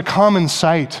this is a common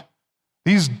sight.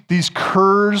 These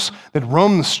curs that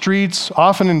roam the streets,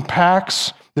 often in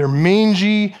packs, they're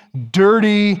mangy,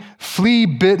 dirty,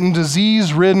 flea-bitten,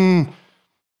 disease-ridden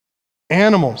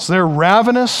animals. They're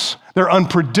ravenous, they're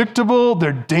unpredictable,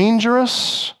 they're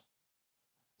dangerous.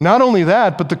 Not only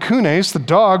that, but the kunes, the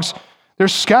dogs, they're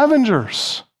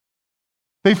scavengers.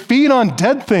 They feed on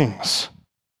dead things.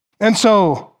 And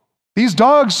so these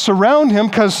dogs surround him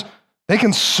because they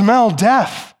can smell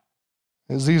death.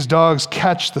 As these dogs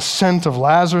catch the scent of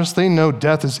Lazarus, they know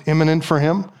death is imminent for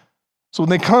him. So when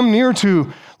they come near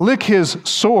to lick his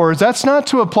sores, that's not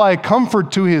to apply comfort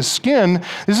to his skin.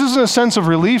 This isn't a sense of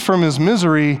relief from his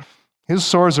misery. His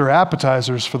sores are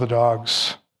appetizers for the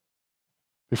dogs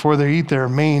before they eat their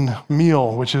main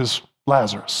meal, which is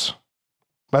Lazarus.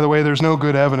 By the way, there's no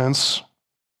good evidence,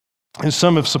 as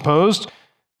some have supposed,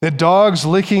 that dogs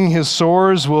licking his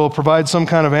sores will provide some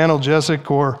kind of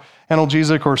analgesic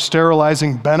or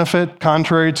sterilizing benefit,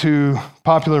 contrary to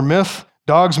popular myth.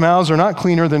 Dogs' mouths are not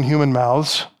cleaner than human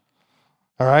mouths.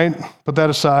 All right, put that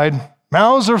aside.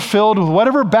 Mouths are filled with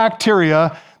whatever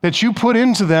bacteria that you put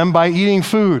into them by eating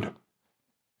food.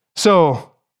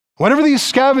 So, whatever these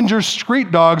scavenger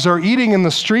street dogs are eating in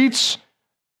the streets,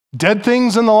 dead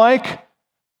things and the like,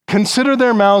 consider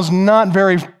their mouths not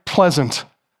very pleasant.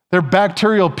 They're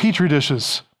bacterial petri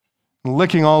dishes,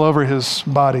 licking all over his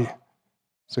body.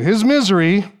 So his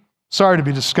misery, sorry to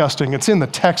be disgusting, it's in the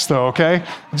text though, okay?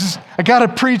 I gotta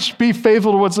preach, be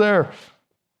faithful to what's there.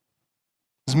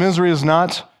 His misery is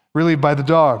not relieved by the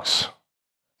dogs.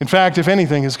 In fact, if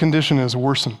anything, his condition is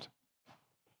worsened.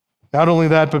 Not only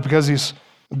that, but because these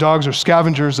dogs are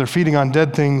scavengers, they're feeding on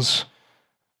dead things,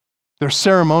 they're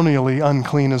ceremonially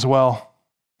unclean as well.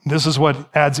 This is what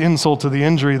adds insult to the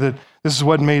injury, that this is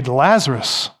what made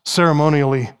Lazarus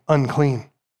ceremonially unclean,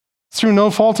 through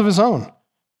no fault of his own.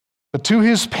 But to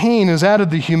his pain is added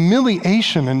the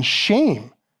humiliation and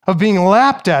shame of being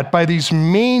lapped at by these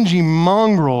mangy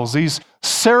mongrels, these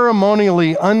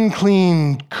ceremonially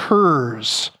unclean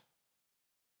curs.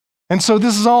 And so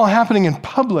this is all happening in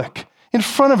public, in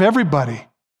front of everybody.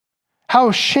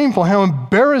 How shameful, how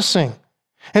embarrassing.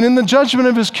 And in the judgment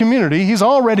of his community, he's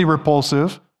already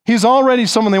repulsive. He's already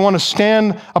someone they want to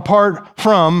stand apart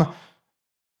from.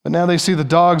 But now they see the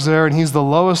dogs there, and he's the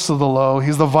lowest of the low.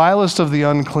 He's the vilest of the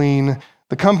unclean.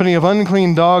 The company of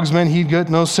unclean dogs meant he'd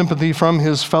get no sympathy from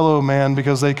his fellow man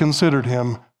because they considered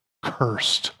him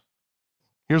cursed.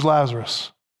 Here's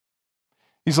Lazarus.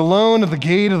 He's alone at the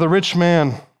gate of the rich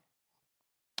man.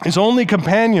 His only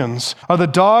companions are the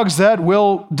dogs that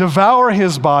will devour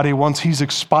his body once he's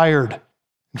expired.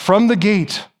 And from the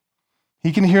gate,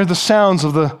 he can hear the sounds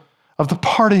of the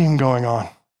partying going on,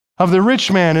 of the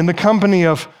rich man in the company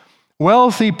of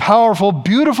wealthy, powerful,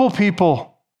 beautiful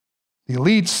people. The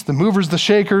elites, the movers, the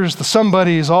shakers, the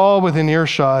somebodies, all within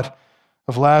earshot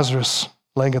of Lazarus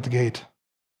laying at the gate.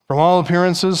 From all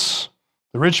appearances,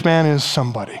 the rich man is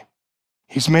somebody.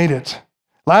 He's made it.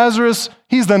 Lazarus,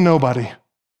 he's the nobody.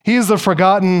 He is the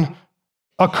forgotten,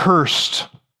 accursed.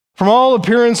 From all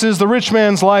appearances, the rich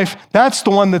man's life, that's the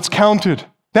one that's counted.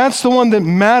 That's the one that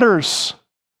matters.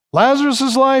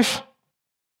 Lazarus' life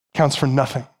counts for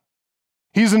nothing.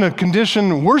 He's in a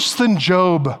condition worse than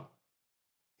Job.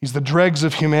 He's the dregs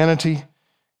of humanity.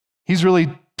 He's really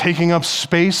taking up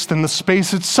space, then the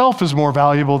space itself is more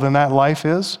valuable than that life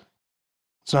is.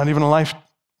 It's not even a life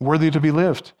worthy to be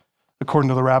lived, according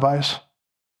to the rabbis.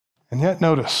 And yet,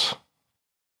 notice,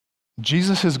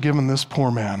 Jesus has given this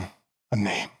poor man a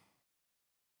name.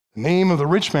 The name of the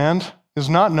rich man is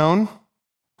not known.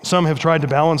 Some have tried to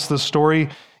balance this story,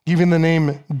 giving the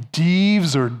name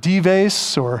Dives or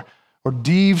Dives or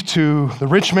Dive to the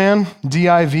rich man,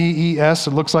 Dives.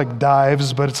 It looks like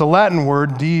dives, but it's a Latin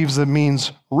word, Dives, that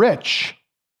means rich.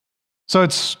 So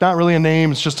it's not really a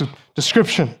name, it's just a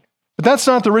description. But that's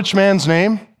not the rich man's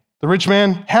name. The rich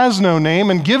man has no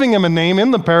name, and giving him a name in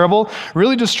the parable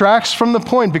really distracts from the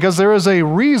point, because there is a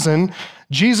reason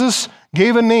Jesus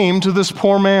gave a name to this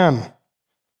poor man.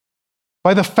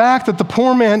 By the fact that the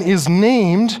poor man is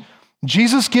named,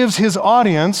 Jesus gives his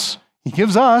audience, he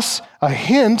gives us a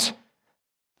hint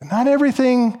that not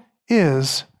everything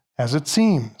is as it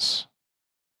seems.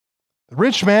 The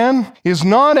rich man is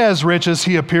not as rich as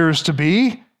he appears to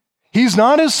be. He's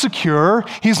not as secure.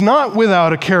 He's not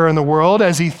without a care in the world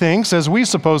as he thinks, as we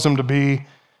suppose him to be.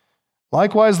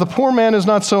 Likewise, the poor man is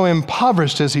not so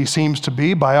impoverished as he seems to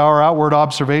be by our outward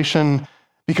observation,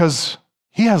 because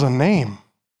he has a name.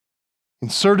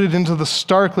 Inserted into the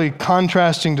starkly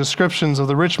contrasting descriptions of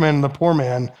the rich man and the poor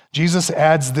man, Jesus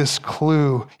adds this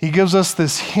clue. He gives us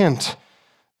this hint.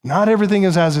 Not everything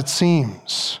is as it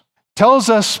seems. Tells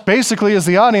us basically as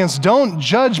the audience, don't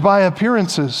judge by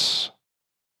appearances.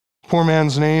 Poor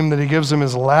man's name that he gives him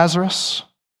is Lazarus,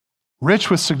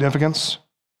 rich with significance.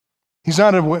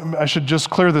 I should just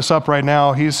clear this up right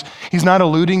now. He's not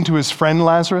alluding to his friend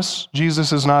Lazarus.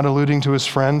 Jesus is not alluding to his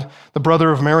friend, the brother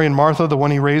of Mary and Martha, the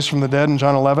one he raised from the dead in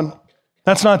John 11.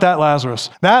 That's not that Lazarus.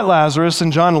 That Lazarus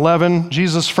in John 11,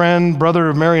 Jesus' friend, brother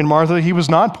of Mary and Martha, he was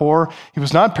not poor. He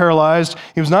was not paralyzed.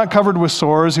 He was not covered with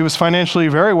sores. He was financially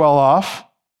very well off.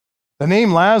 The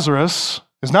name Lazarus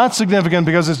is not significant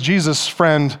because it's Jesus'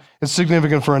 friend. It's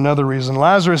significant for another reason.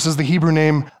 Lazarus is the Hebrew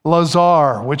name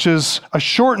Lazar, which is a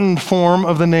shortened form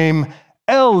of the name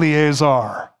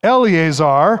Eleazar.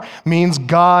 Eleazar means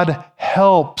God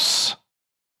helps,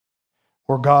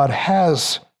 or God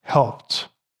has helped.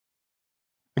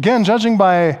 Again, judging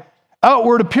by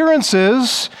outward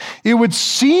appearances, it would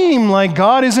seem like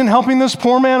God isn't helping this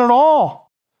poor man at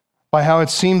all. By how it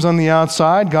seems on the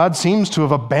outside, God seems to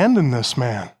have abandoned this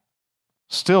man.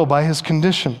 Still, by his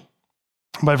condition,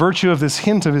 by virtue of this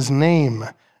hint of his name,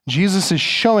 Jesus is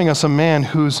showing us a man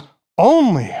whose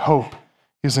only hope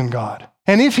is in God.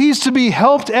 And if he's to be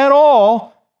helped at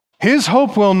all, his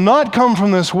hope will not come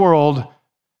from this world.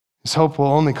 His hope will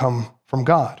only come from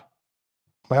God.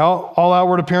 By all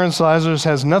outward appearance, Lazarus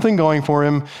has nothing going for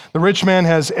him. The rich man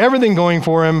has everything going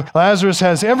for him. Lazarus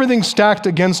has everything stacked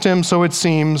against him, so it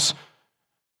seems.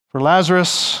 For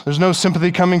Lazarus, there's no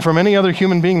sympathy coming from any other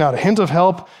human being, not a hint of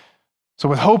help. So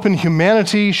with hope in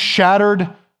humanity shattered,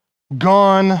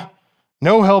 gone,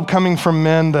 no help coming from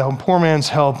men, the poor man's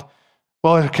help,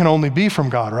 well, it can only be from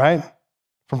God, right?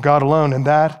 From God alone, and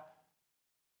that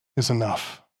is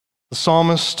enough. The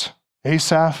psalmist,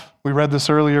 Asaph, we read this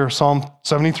earlier, Psalm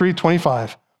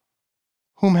 73:25.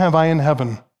 Whom have I in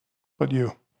heaven but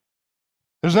you?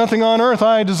 There's nothing on earth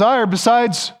I desire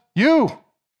besides you.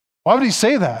 Why would he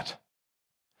say that?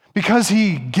 Because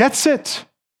he gets it.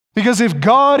 Because if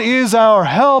God is our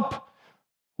help,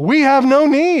 we have no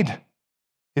need.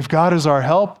 If God is our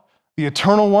help, the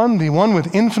eternal one, the one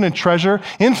with infinite treasure,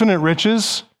 infinite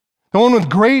riches, the one with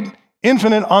great,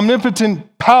 infinite,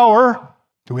 omnipotent power,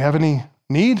 do we have any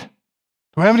need?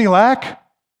 Do we have any lack?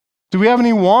 Do we have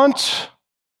any want?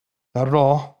 Not at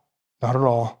all. Not at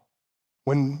all.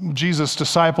 When Jesus'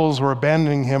 disciples were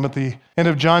abandoning him at the end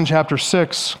of John chapter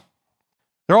 6,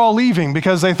 they're all leaving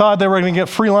because they thought they were going to get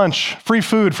free lunch, free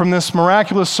food from this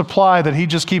miraculous supply that he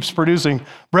just keeps producing.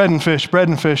 Bread and fish, bread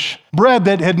and fish. Bread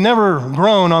that had never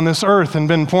grown on this earth and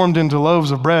been formed into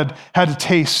loaves of bread had to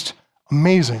taste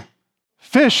amazing.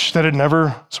 Fish that had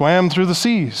never swam through the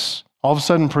seas, all of a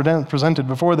sudden presented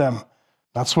before them.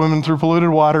 Not swimming through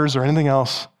polluted waters or anything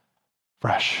else.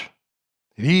 Fresh.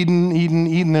 They'd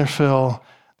eaten their fill.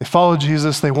 They followed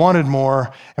Jesus. They wanted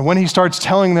more. And when he starts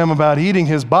telling them about eating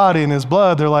his body and his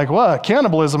blood, they're like, what?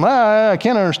 Cannibalism? I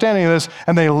can't understand any of this.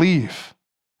 And they leave.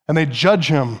 And they judge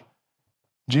him.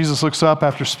 Jesus looks up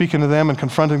after speaking to them and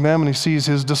confronting them, and he sees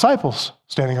his disciples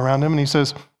standing around him, and he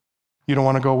says, you don't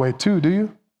want to go away too, do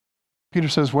you? Peter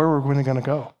says, where are we going to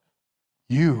go?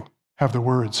 You have the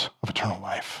words of eternal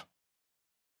life.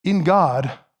 In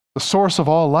God, the source of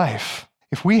all life,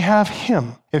 if we have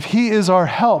him, if he is our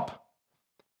help,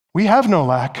 we have no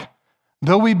lack,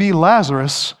 though we be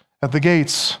Lazarus at the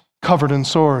gates, covered in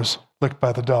sores, licked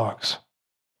by the dogs.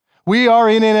 We are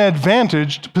in an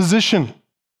advantaged position.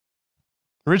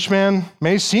 The rich man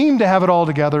may seem to have it all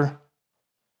together.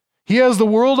 He has the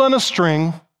world on a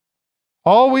string,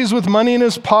 always with money in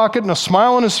his pocket and a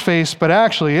smile on his face, but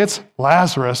actually it's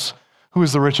Lazarus who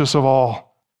is the richest of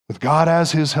all. With God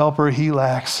as his helper, he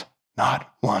lacks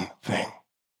not one thing.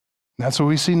 And that's what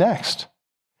we see next.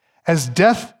 As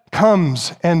death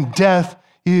comes, and death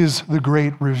is the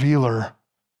great revealer.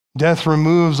 Death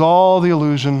removes all the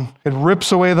illusion. It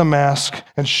rips away the mask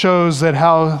and shows that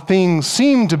how things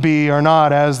seem to be are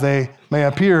not as they may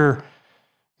appear.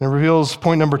 And it reveals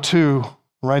point number 2,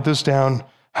 write this down,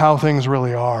 how things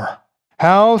really are.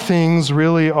 How things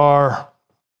really are.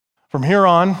 From here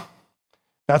on,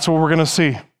 that's what we're going to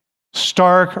see.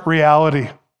 Stark reality.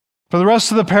 For the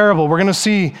rest of the parable, we're going to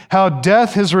see how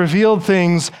death has revealed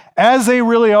things as they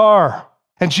really are.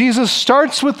 And Jesus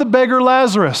starts with the beggar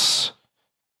Lazarus.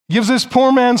 He gives this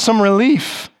poor man some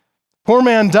relief. Poor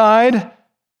man died,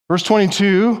 verse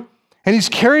 22, and he's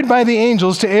carried by the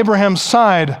angels to Abraham's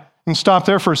side. And stop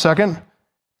there for a second.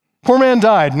 Poor man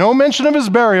died. No mention of his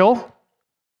burial,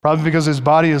 probably because his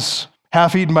body is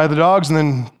half eaten by the dogs and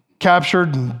then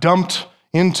captured and dumped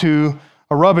into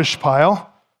a rubbish pile.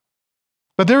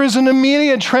 But there is an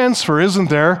immediate transfer, isn't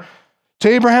there, to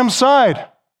Abraham's side.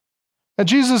 Now,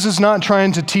 Jesus is not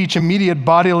trying to teach immediate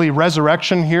bodily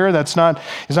resurrection here. He's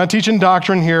not teaching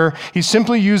doctrine here. He's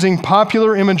simply using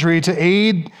popular imagery to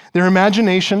aid their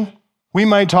imagination. We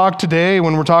might talk today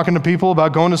when we're talking to people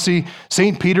about going to see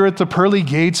St. Peter at the pearly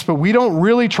gates, but we don't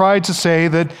really try to say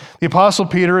that the Apostle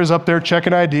Peter is up there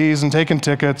checking IDs and taking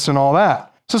tickets and all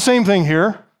that. It's the same thing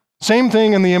here. Same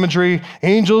thing in the imagery.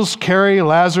 Angels carry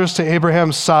Lazarus to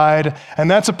Abraham's side, and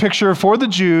that's a picture for the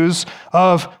Jews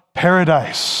of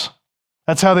paradise.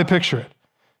 That's how they picture it.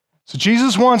 So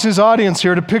Jesus wants his audience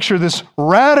here to picture this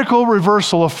radical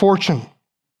reversal of fortune.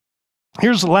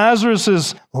 Here's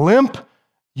Lazarus's limp,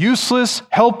 useless,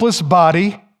 helpless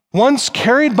body, once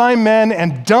carried by men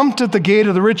and dumped at the gate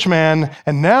of the rich man,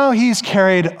 and now he's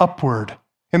carried upward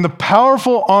in the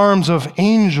powerful arms of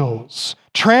angels,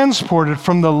 transported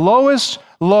from the lowest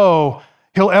low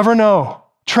he'll ever know,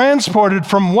 transported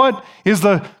from what is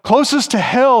the closest to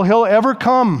hell he'll ever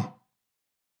come.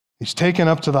 He's taken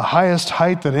up to the highest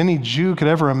height that any Jew could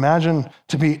ever imagine,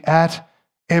 to be at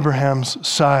Abraham's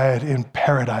side in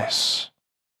paradise.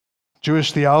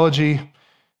 Jewish theology,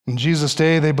 in Jesus'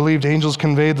 day, they believed angels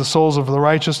conveyed the souls of the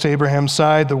righteous to Abraham's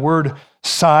side. The word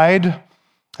side,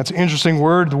 that's an interesting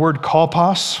word, the word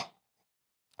kolpos.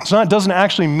 It doesn't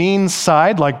actually mean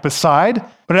side, like beside,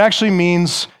 but it actually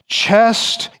means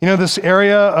chest. You know, this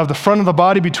area of the front of the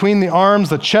body between the arms,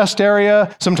 the chest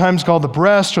area, sometimes called the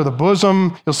breast or the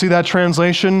bosom. You'll see that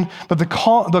translation. But the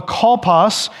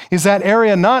kolpos is that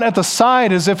area not at the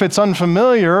side as if it's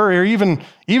unfamiliar or even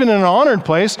in an honored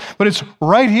place, but it's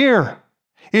right here.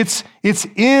 It's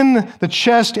in the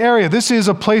chest area. This is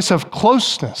a place of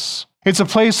closeness. It's a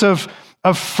place of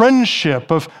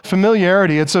friendship, of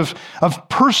familiarity. It's of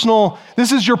personal,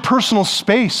 this is your personal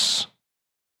space.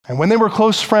 And when they were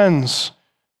close friends,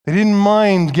 they didn't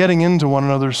mind getting into one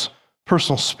another's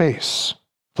personal space.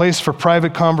 Place for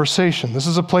private conversation. This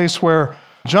is a place where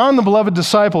John, the beloved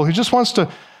disciple, who just wants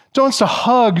to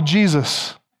hug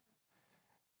Jesus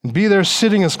and be there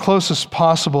sitting as close as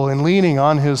possible and leaning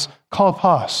on his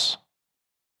kolpos.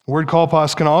 The word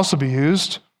kolpos can also be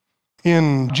used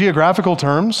in geographical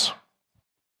terms.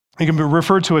 It can be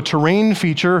referred to a terrain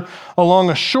feature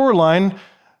along a shoreline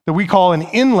that we call an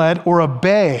inlet or a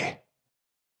bay.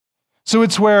 So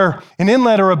it's where an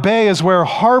inlet or a bay is where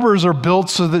harbors are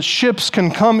built so that ships can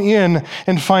come in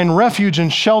and find refuge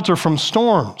and shelter from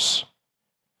storms.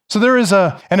 So there is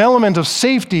an element of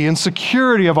safety and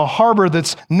security of a harbor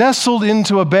that's nestled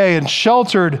into a bay and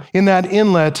sheltered in that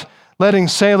inlet, letting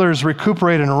sailors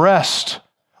recuperate and rest,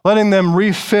 letting them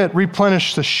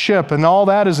replenish the ship, and all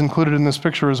that is included in this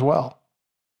picture as well.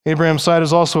 Abraham's side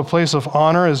is also a place of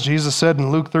honor, as Jesus said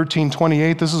in Luke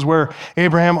 13:28. This is where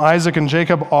Abraham, Isaac, and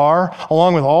Jacob are,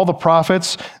 along with all the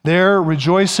prophets. They're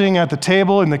rejoicing at the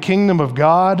table in the kingdom of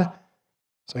God.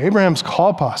 So Abraham's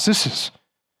kolpos,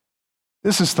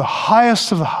 this is the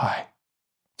highest of the high.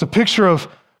 It's a picture of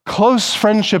close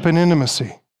friendship and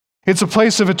intimacy. It's a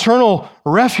place of eternal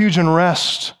refuge and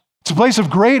rest. It's a place of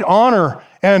great honor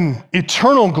and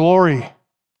eternal glory.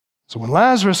 So when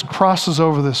Lazarus crosses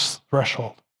over this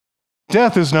threshold,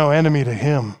 death is no enemy to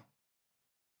him.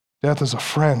 Death is a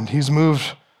friend. He's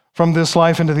moved from this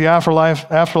life into the afterlife,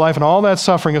 and all that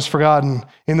suffering is forgotten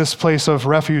in this place of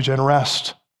refuge and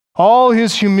rest. All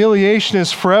his humiliation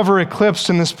is forever eclipsed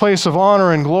in this place of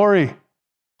honor and glory.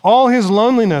 All his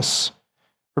loneliness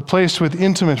replaced with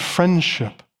intimate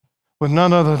friendship with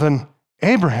none other than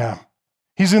Abraham.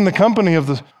 He's in the company of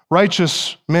the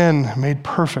righteous men made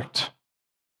perfect.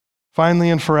 Finally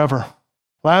and forever,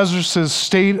 Lazarus'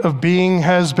 state of being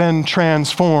has been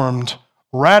transformed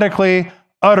radically,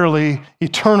 utterly,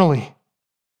 eternally.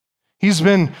 He's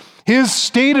been his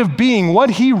state of being, what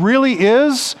he really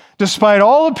is, despite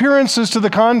all appearances to the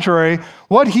contrary,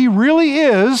 what he really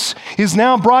is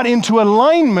now brought into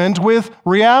alignment with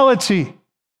reality.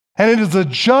 And it is the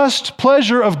just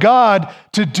pleasure of God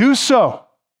to do so.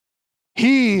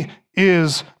 He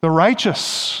is the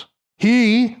righteous.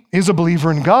 He is a believer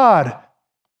in God,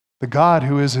 the God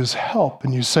who is his help.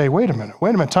 And you say, wait a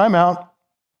minute, time out.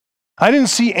 I didn't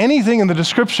see anything in the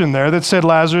description there that said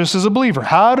Lazarus is a believer.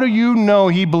 How do you know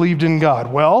he believed in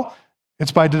God? Well,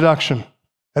 it's by deduction.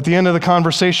 At the end of the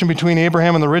conversation between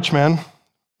Abraham and the rich man,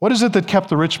 what is it that kept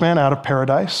the rich man out of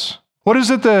paradise? What is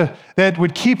it that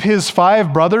would keep his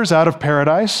 5 brothers out of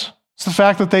paradise? It's the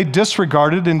fact that they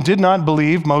disregarded and did not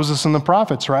believe Moses and the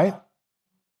prophets, right?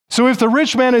 So if the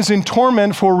rich man is in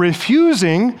torment for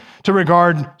refusing to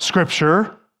regard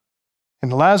Scripture,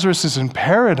 and Lazarus is in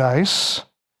paradise,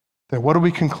 then what do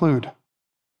we conclude?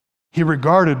 He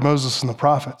regarded Moses and the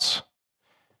prophets.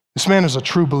 This man is a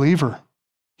true believer.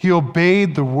 He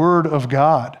obeyed the word of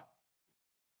God.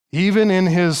 Even in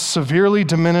his severely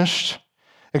diminished,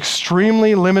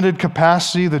 extremely limited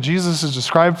capacity that Jesus has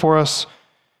described for us,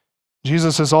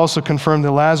 Jesus has also confirmed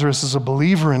that Lazarus is a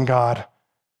believer in God,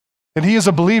 that he is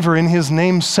a believer in his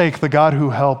name's sake, the God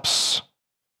who helps.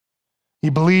 He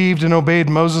believed and obeyed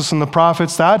Moses and the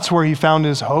prophets. That's where he found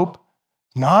his hope,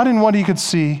 not in what he could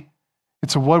see.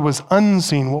 It's what was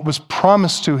unseen, what was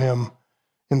promised to him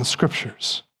in the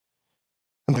Scriptures.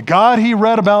 And the God he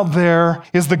read about there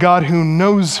is the God who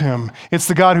knows him. It's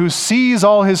the God who sees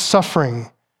all his suffering.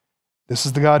 This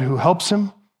is the God who helps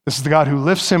him. This is the God who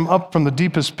lifts him up from the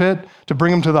deepest pit to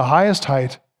bring him to the highest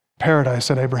height,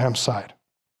 paradise at Abraham's side.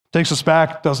 Takes us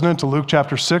back, doesn't it, to Luke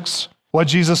chapter 6, what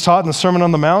Jesus taught in the Sermon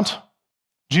on the Mount.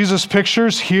 Jesus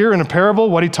pictures here in a parable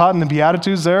what he taught in the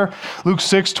Beatitudes there. Luke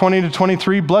 6, 20 to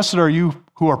 23, blessed are you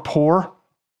who are poor,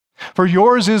 for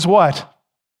yours is what?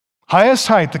 Highest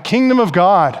height, the kingdom of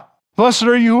God. Blessed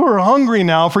are you who are hungry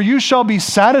now, for you shall be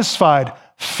satisfied,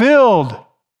 filled.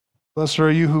 Blessed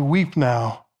are you who weep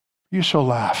now, you shall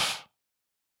laugh.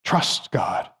 Trust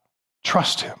God.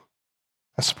 Trust him.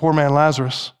 That's the poor man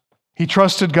Lazarus. He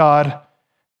trusted God,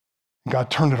 and God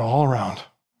turned it all around.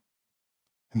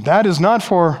 And that is not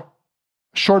for a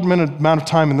short amount of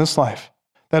time in this life.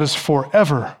 That is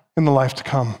forever in the life to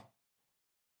come.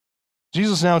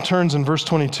 Jesus now turns in verse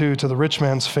 22 to the rich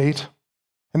man's fate.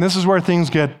 And this is where things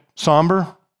get somber,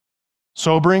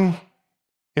 sobering.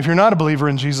 If you're not a believer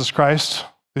in Jesus Christ,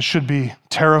 this should be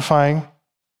terrifying,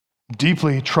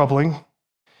 deeply troubling.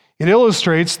 It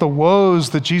illustrates the woes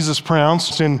that Jesus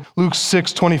pronounced in Luke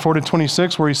 6, 24 to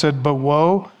 26, where he said, but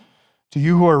woe to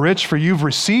you who are rich, for you've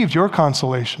received your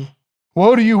consolation.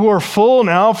 Woe to you who are full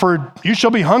now, for you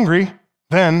shall be hungry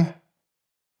then.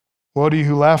 Woe to you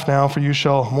who laugh now, for you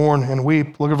shall mourn and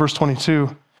weep. Look at verse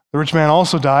 22. The rich man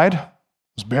also died,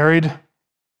 was buried.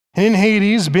 And in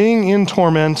Hades, being in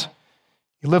torment,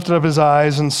 he lifted up his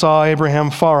eyes and saw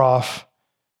Abraham far off,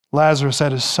 Lazarus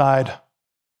at his side.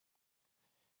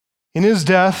 In his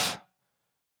death,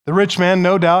 the rich man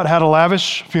no doubt had a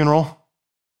lavish funeral.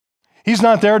 He's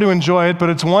not there to enjoy it, but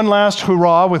it's one last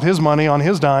hurrah with his money on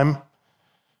his dime.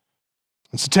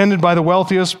 It's attended by the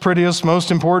wealthiest, prettiest,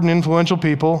 most important, influential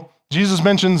people. Jesus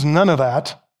mentions none of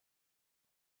that.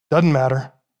 Doesn't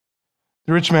matter.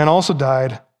 The rich man also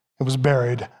died and was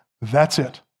buried. That's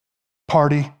it.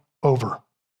 Party over.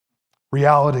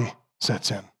 Reality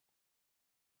sets in.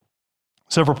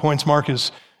 Several points mark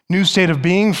his new state of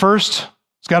being. First,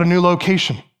 he's got a new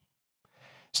location.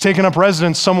 He's taken up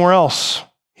residence somewhere else.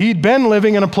 He'd been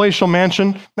living in a palatial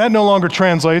mansion. That no longer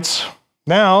translates.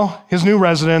 Now, his new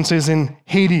residence is in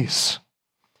Hades.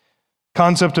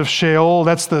 Concept of Sheol,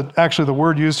 that's actually the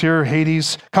word used here,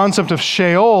 Hades. Concept of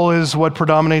Sheol is what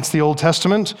predominates the Old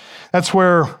Testament. That's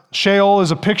where Sheol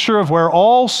is a picture of where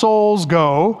all souls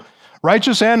go,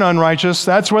 righteous and unrighteous.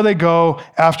 That's where they go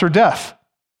after death.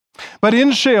 But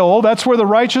in Sheol, that's where the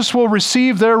righteous will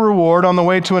receive their reward on the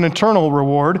way to an eternal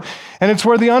reward, and it's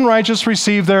where the unrighteous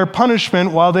receive their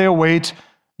punishment while they await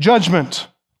judgment.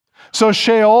 So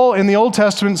Sheol in the Old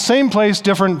Testament, same place,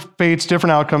 different fates,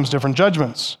 different outcomes, different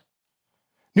judgments.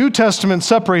 New Testament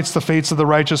separates the fates of the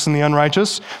righteous and the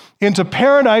unrighteous into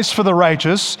paradise for the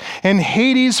righteous and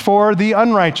Hades for the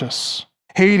unrighteous.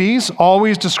 Hades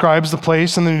always describes the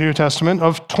place in the New Testament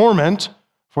of torment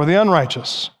for the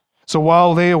unrighteous. So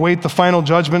while they await the final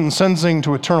judgment and sentencing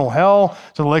to eternal hell,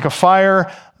 to the lake of fire,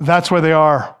 that's where they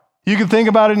are. You can think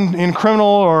about it in criminal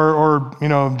or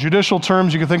judicial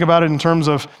terms. You can think about it in terms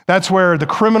of that's where the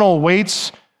criminal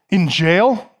waits in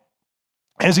jail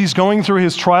as he's going through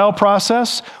his trial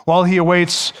process while he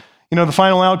awaits, the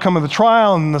final outcome of the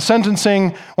trial and the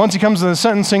sentencing. Once he comes to the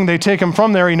sentencing, they take him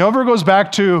from there. He never goes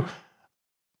back to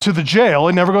the jail.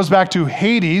 He never goes back to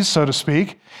Hades, so to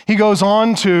speak. He goes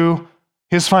on to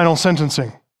his final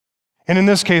sentencing. And in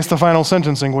this case, the final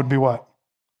sentencing would be what?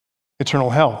 Eternal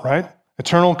hell, right?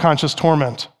 Eternal conscious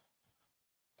torment.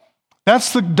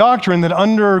 That's the doctrine that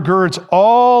undergirds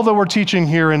all that we're teaching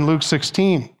here in Luke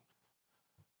 16.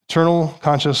 Eternal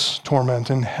conscious torment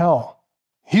in hell.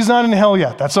 He's not in hell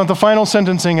yet. That's not the final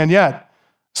sentencing, and yet,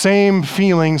 same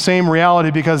feeling, same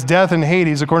reality, because death and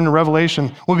Hades, according to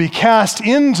Revelation, will be cast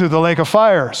into the lake of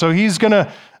fire. So he's going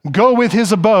to go with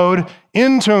his abode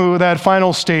into that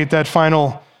final state, that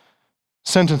final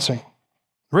sentencing.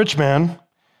 Rich man,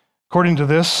 according to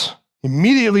this,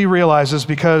 immediately realizes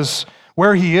because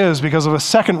where he is, because of a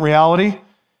second reality,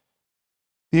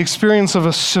 the experience of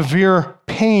a severe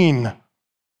pain,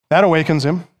 that awakens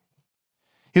him.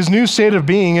 His new state of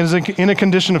being is in a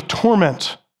condition of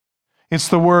torment. It's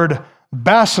the word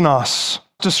basanos.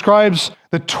 It describes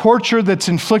the torture that's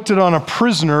inflicted on a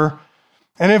prisoner.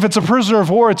 And if it's a prisoner of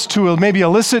war, it's to maybe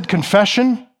elicit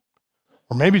confession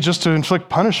or maybe just to inflict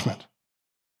punishment.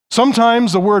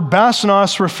 Sometimes the word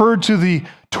basanos referred to the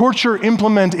torture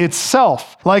implement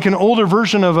itself, like an older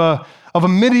version of a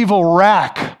medieval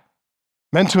rack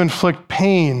meant to inflict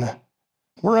pain.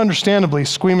 We're understandably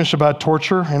squeamish about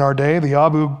torture in our day. The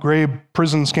Abu Ghraib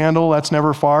prison scandal, that's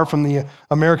never far from the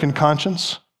American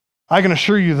conscience. I can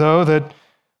assure you, though, that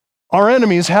our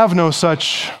enemies have no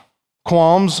such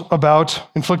qualms about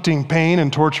inflicting pain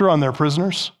and torture on their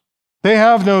prisoners. They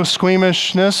have no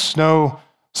squeamishness, no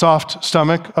soft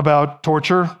stomach about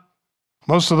torture.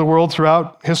 Most of the world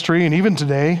throughout history, and even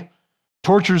today,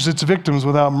 tortures its victims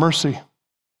without mercy.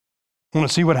 Want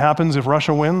to see what happens if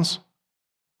Russia wins?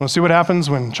 Want to see what happens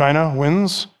when China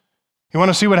wins? You want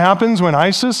to see what happens when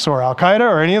ISIS or Al-Qaeda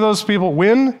or any of those people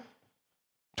win?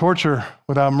 Torture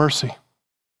without mercy.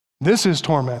 This is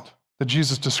torment that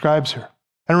Jesus describes here.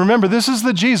 And remember, this is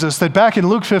the Jesus that back in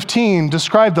Luke 15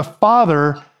 described the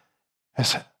Father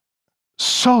as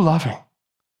so loving,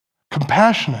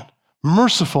 compassionate,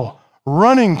 merciful,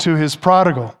 running to his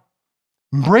prodigal,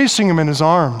 embracing him in his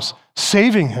arms,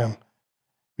 saving him.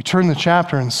 We turn the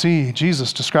chapter and see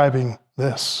Jesus describing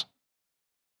this.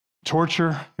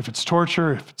 Torture, if it's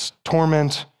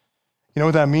torment, you know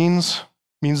what that means?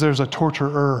 It means there's a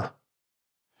torturer.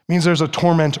 It means there's a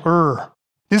tormentor.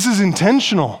 This is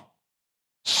intentional.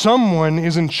 Someone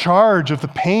is in charge of the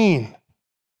pain.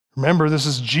 Remember, this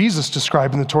is Jesus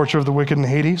describing the torture of the wicked in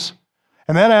Hades.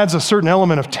 And that adds a certain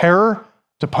element of terror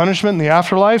to punishment in the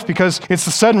afterlife, because it's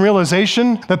the sudden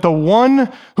realization that the one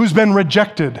who's been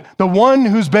rejected, the one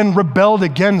who's been rebelled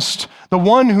against, the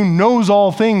one who knows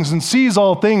all things and sees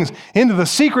all things into the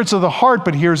secrets of the heart,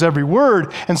 but hears every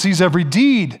word and sees every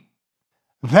deed,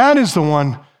 that is the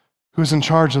one who's in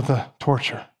charge of the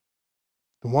torture.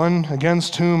 The one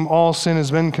against whom all sin has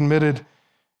been committed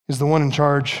is the one in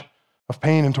charge of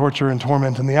pain and torture and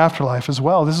torment in the afterlife as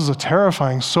well. This is a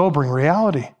terrifying, sobering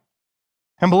reality.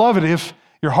 And beloved, if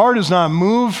your heart is not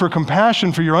moved for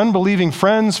compassion for your unbelieving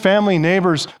friends, family,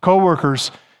 neighbors, coworkers,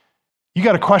 you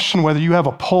got to question whether you have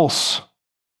a pulse.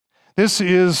 This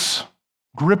is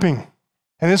gripping,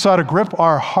 and this ought to grip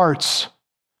our hearts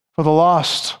for the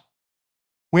lost.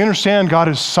 We understand God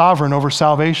is sovereign over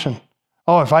salvation.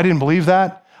 Oh, if I didn't believe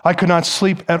that, I could not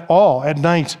sleep at all at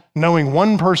night knowing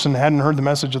one person hadn't heard the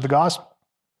message of the gospel.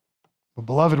 But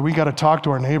beloved, we got to talk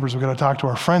to our neighbors, we got to talk to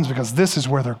our friends, because this is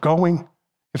where they're going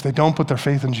if they don't put their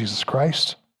faith in Jesus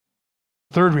Christ.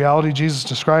 Third reality Jesus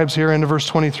describes here into verse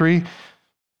 23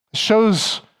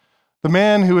 shows the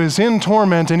man who is in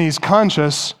torment and he's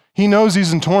conscious. He knows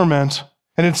he's in torment.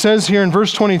 And it says here in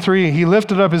verse 23, he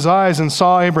lifted up his eyes and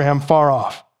saw Abraham far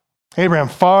off. Abraham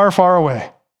far, far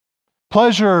away.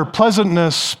 Pleasure,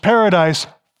 pleasantness, paradise,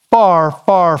 far,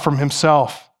 far from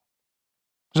himself.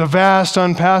 There's a vast,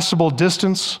 unpassable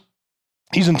distance.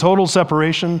 He's in total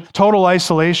separation, total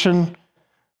isolation.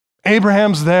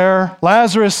 Abraham's there,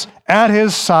 Lazarus at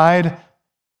his side.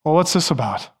 Well, what's this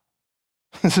about?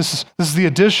 This is the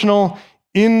additional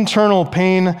internal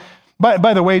pain.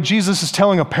 By the way, Jesus is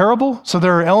telling a parable, so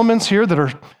there are elements here that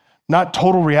are not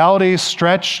total reality,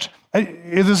 stretched.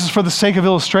 This is for the sake of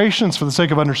illustration, it's for the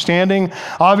sake of understanding.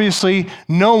 Obviously,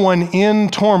 no one in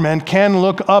torment can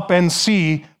look up and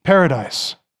see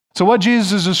paradise. So what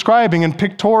Jesus is describing in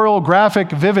pictorial, graphic,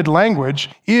 vivid language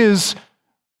is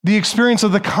the experience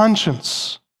of the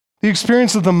conscience, the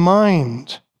experience of the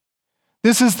mind.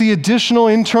 This is the additional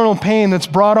internal pain that's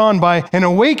brought on by an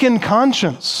awakened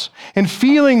conscience and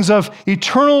feelings of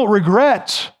eternal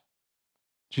regret.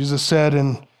 Jesus said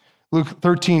in Luke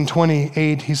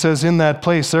 13:28, he says, in that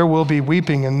place there will be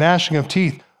weeping and gnashing of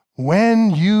teeth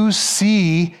when you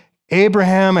see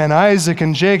Abraham and Isaac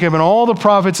and Jacob and all the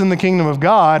prophets in the kingdom of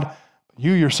God,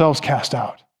 you yourselves cast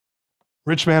out.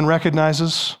 Rich man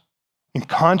recognizes and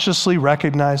consciously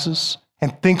recognizes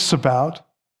and thinks about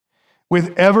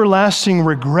with everlasting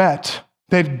regret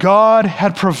that God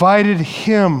had provided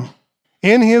him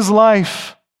in his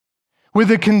life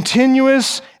with a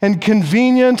continuous and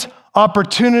convenient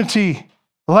opportunity,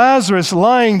 Lazarus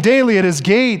lying daily at his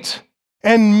gate,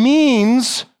 and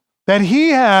means that he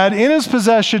had in his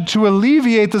possession to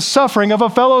alleviate the suffering of a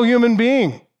fellow human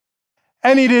being.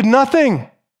 And he did nothing.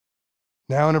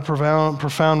 Now in a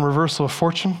profound reversal of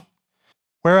fortune,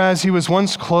 whereas he was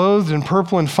once clothed in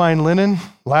purple and fine linen,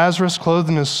 Lazarus clothed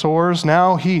in his sores,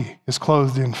 now he is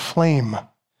clothed in flame.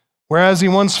 Whereas he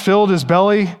once filled his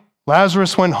belly,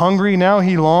 Lazarus went hungry, now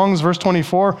he longs, verse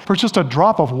 24, for just a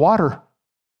drop of water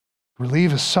to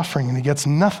relieve his suffering, and he gets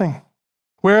nothing.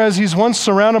 Whereas he's once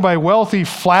surrounded by wealthy,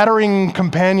 flattering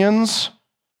companions,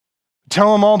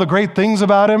 tell him all the great things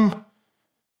about him,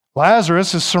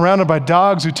 Lazarus is surrounded by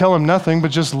dogs who tell him nothing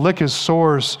but just lick his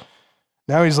sores.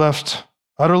 Now he's left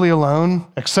utterly alone,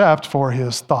 except for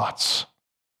his thoughts,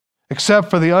 except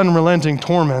for the unrelenting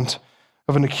torment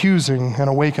of an accusing and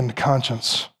awakened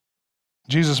conscience.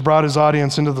 Jesus brought his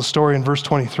audience into the story in verse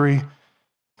 23,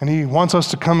 and he wants us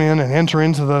to come in and enter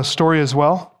into the story as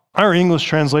well. Our English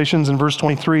translations in verse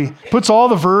 23 puts all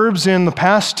the verbs in the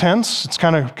past tense. It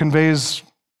kind of conveys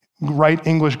right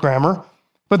English grammar.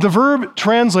 But the verb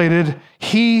translated,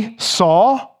 he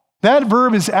saw, that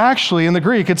verb is actually in the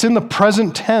Greek, it's in the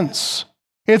present tense.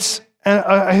 It's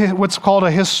what's called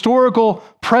a historical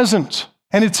present.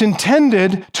 And it's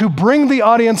intended to bring the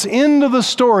audience into the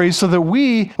story so that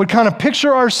we would kind of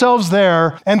picture ourselves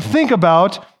there and think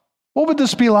about, what would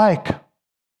this be like?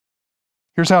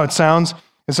 Here's how it sounds.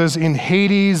 It says, in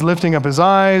Hades, lifting up his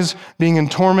eyes, being in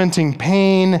tormenting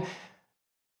pain.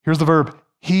 Here's the verb.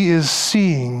 He is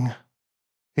seeing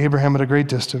Abraham at a great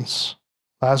distance,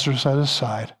 Lazarus at his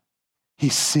side.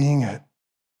 He's seeing it.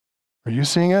 Are you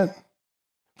seeing it?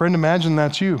 Friend, imagine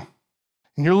that's you.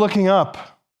 And you're looking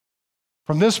up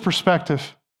from this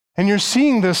perspective, and you're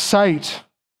seeing this sight,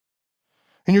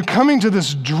 and you're coming to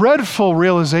this dreadful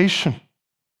realization.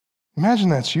 Imagine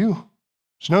that's you.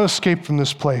 There's no escape from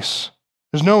this place.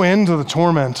 There's no end to the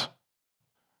torment.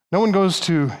 No one goes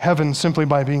to heaven simply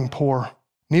by being poor.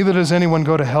 Neither does anyone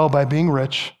go to hell by being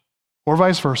rich, or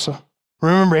vice versa.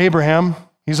 Remember Abraham,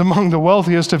 he's among the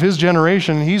wealthiest of his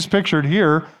generation. He's pictured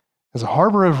here as a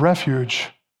harbor of refuge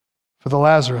for the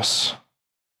Lazarus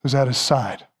who's at his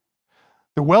side.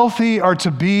 The wealthy are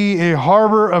to be a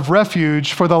harbor of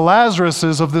refuge for the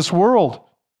Lazaruses of this world.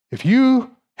 If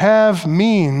you have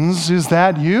means, is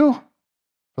that you?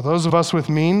 For those of us with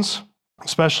means,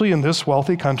 especially in this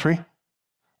wealthy country,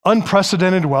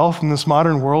 unprecedented wealth in this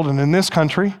modern world and in this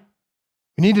country,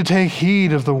 we need to take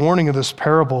heed of the warning of this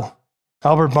parable.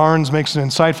 Albert Barnes makes an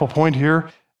insightful point here.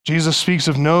 Jesus speaks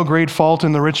of no great fault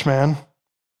in the rich man,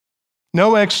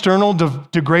 no external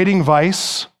degrading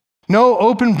vice, no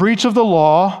open breach of the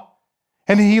law,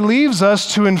 and he leaves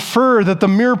us to infer that the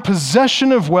mere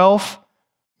possession of wealth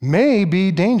may be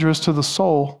dangerous to the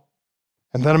soul,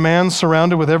 and that a man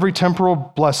surrounded with every temporal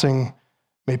blessing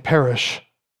may perish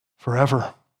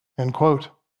forever. End quote.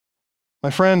 My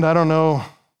friend, I don't know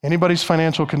anybody's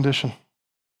financial condition.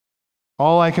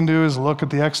 All I can do is look at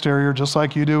the exterior just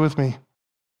like you do with me.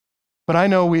 But I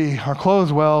know we are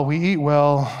clothed well, we eat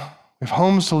well, we have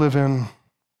homes to live in.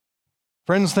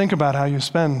 Friends, think about how you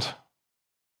spend.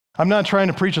 I'm not trying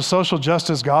to preach a social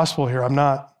justice gospel here, I'm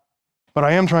not. But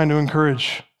I am trying to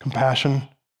encourage compassion,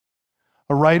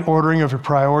 a right ordering of your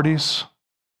priorities.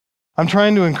 I'm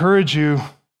trying to encourage you,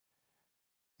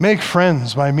 make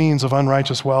friends by means of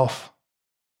unrighteous wealth.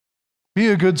 Be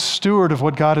a good steward of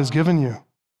what God has given you.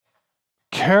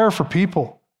 Care for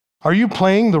people. Are you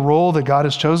playing the role that God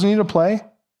has chosen you to play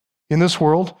in this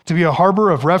world, to be a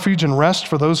harbor of refuge and rest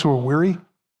for those who are weary?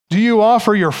 Do you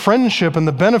offer your friendship and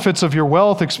the benefits of your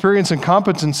wealth, experience, and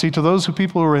competency to those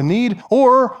people who are in need,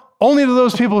 or only to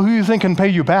those people who you think can pay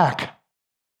you back?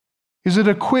 Is it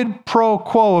a quid pro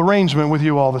quo arrangement with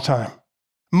you all the time?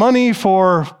 Money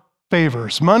for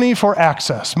favors, money for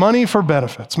access, money for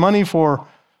benefits, money for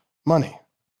money.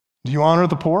 Do you honor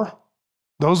the poor,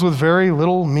 those with very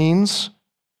little means?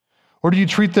 Or do you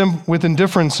treat them with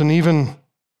indifference and even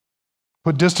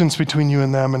put distance between you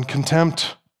and them and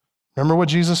contempt? Remember what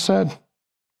Jesus said?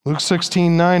 Luke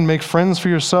 16:9, make friends for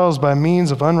yourselves by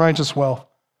means of unrighteous wealth,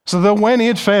 so that when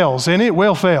it fails, and it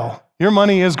will fail, your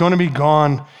money is going to be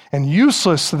gone and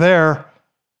useless there.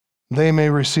 they may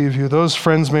receive you. Those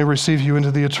friends may receive you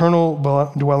into the eternal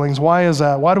dwellings. Why is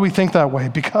that? Why do we think that way?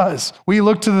 Because we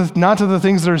look not to the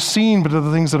things that are seen, but to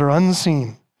the things that are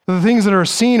unseen. The things that are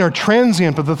seen are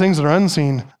transient, but the things that are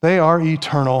unseen, they are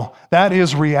eternal. That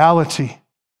is reality.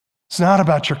 It's not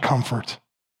about your comfort.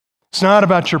 It's not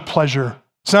about your pleasure.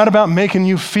 It's not about making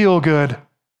you feel good.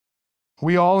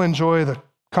 We all enjoy the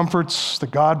comforts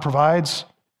that God provides.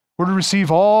 We're to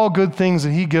receive all good things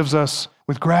that he gives us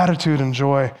with gratitude and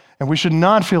joy. And we should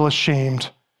not feel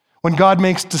ashamed when God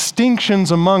makes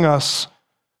distinctions among us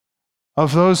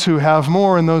of those who have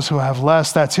more and those who have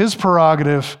less. That's his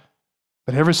prerogative,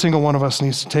 but every single one of us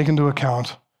needs to take into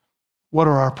account, what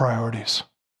are our priorities?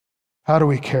 How do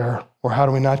we care or how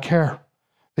do we not care?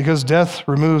 Because death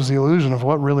removes the illusion of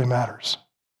what really matters,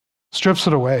 strips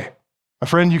it away. My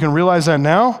friend, you can realize that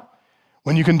now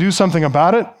when you can do something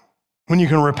about it, when you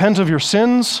can repent of your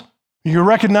sins. You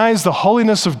recognize the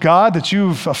holiness of God, that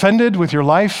you've offended with your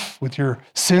life, with your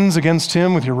sins against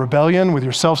him, with your rebellion, with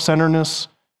your self-centeredness.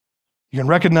 You can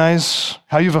recognize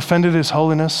how you've offended his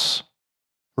holiness.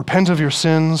 Repent of your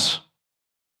sins.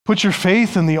 Put your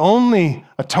faith in the only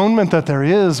atonement that there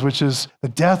is, which is the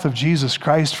death of Jesus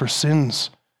Christ for sins.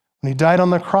 When he died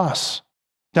on the cross,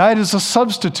 died as a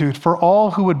substitute for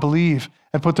all who would believe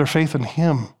and put their faith in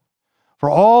him,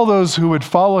 for all those who would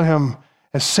follow him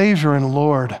as Savior and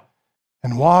Lord,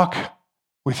 and walk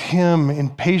with him in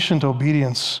patient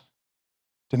obedience,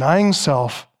 denying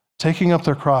self, taking up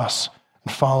their cross,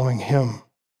 and following him.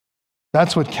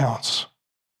 That's what counts.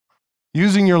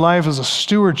 Using your life as a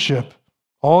stewardship,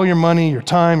 all your money, your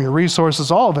time, your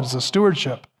resources, all of it is a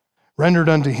stewardship rendered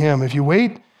unto him. If you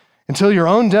wait until your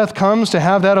own death comes to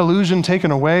have that illusion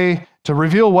taken away, to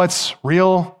reveal what's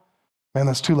real, man,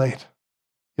 that's too late.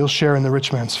 You'll share in the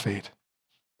rich man's fate.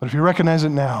 But if you recognize it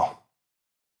now,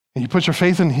 and you put your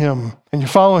faith in him, and you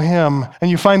follow him, and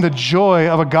you find the joy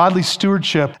of a godly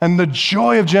stewardship and the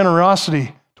joy of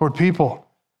generosity toward people,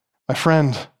 my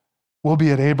friend, we'll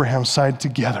be at Abraham's side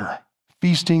together,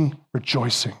 feasting,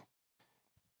 rejoicing.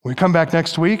 When we come back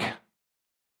next week,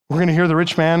 we're going to hear the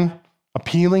rich man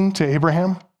appealing to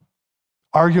Abraham,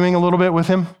 arguing a little bit with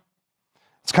him.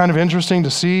 It's kind of interesting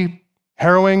to see,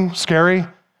 harrowing, scary,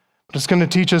 but it's going to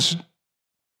teach us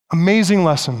amazing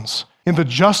lessons in the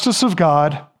justice of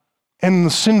God and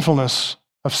the sinfulness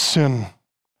of sin.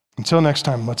 Until next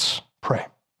time, let's pray.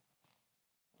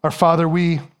 Our Father,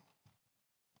 we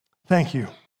thank you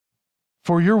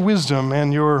for your wisdom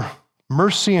and your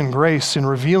mercy and grace in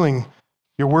revealing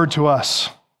your word to us.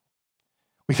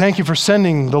 We thank you for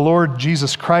sending the Lord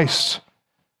Jesus Christ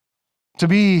to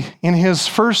be in his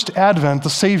first advent, the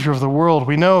Savior of the world.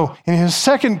 We know in his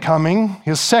second coming,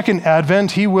 his second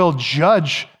advent, he will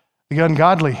judge the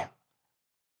ungodly.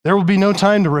 There will be no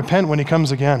time to repent when he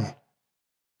comes again.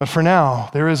 But for now,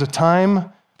 there is a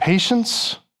time,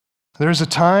 patience. There is a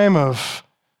time of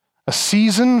a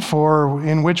season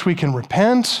in which we can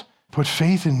repent, put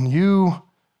faith in you,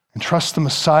 and trust the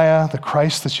Messiah, the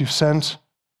Christ that you've sent.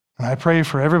 And I pray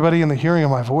for everybody in the hearing of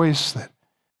my voice that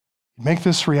you make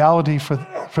this reality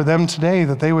for them today,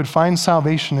 that they would find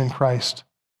salvation in Christ,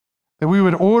 that we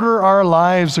would order our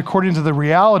lives according to the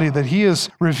reality that he has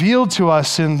revealed to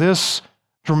us in this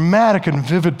dramatic and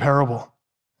vivid parable.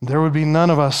 There would be none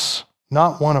of us,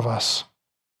 not one of us,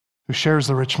 who shares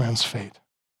the rich man's fate.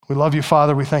 We love you,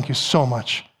 Father. We thank you so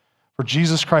much for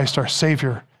Jesus Christ, our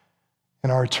Savior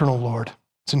and our eternal Lord.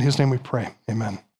 It's in his name we pray. Amen.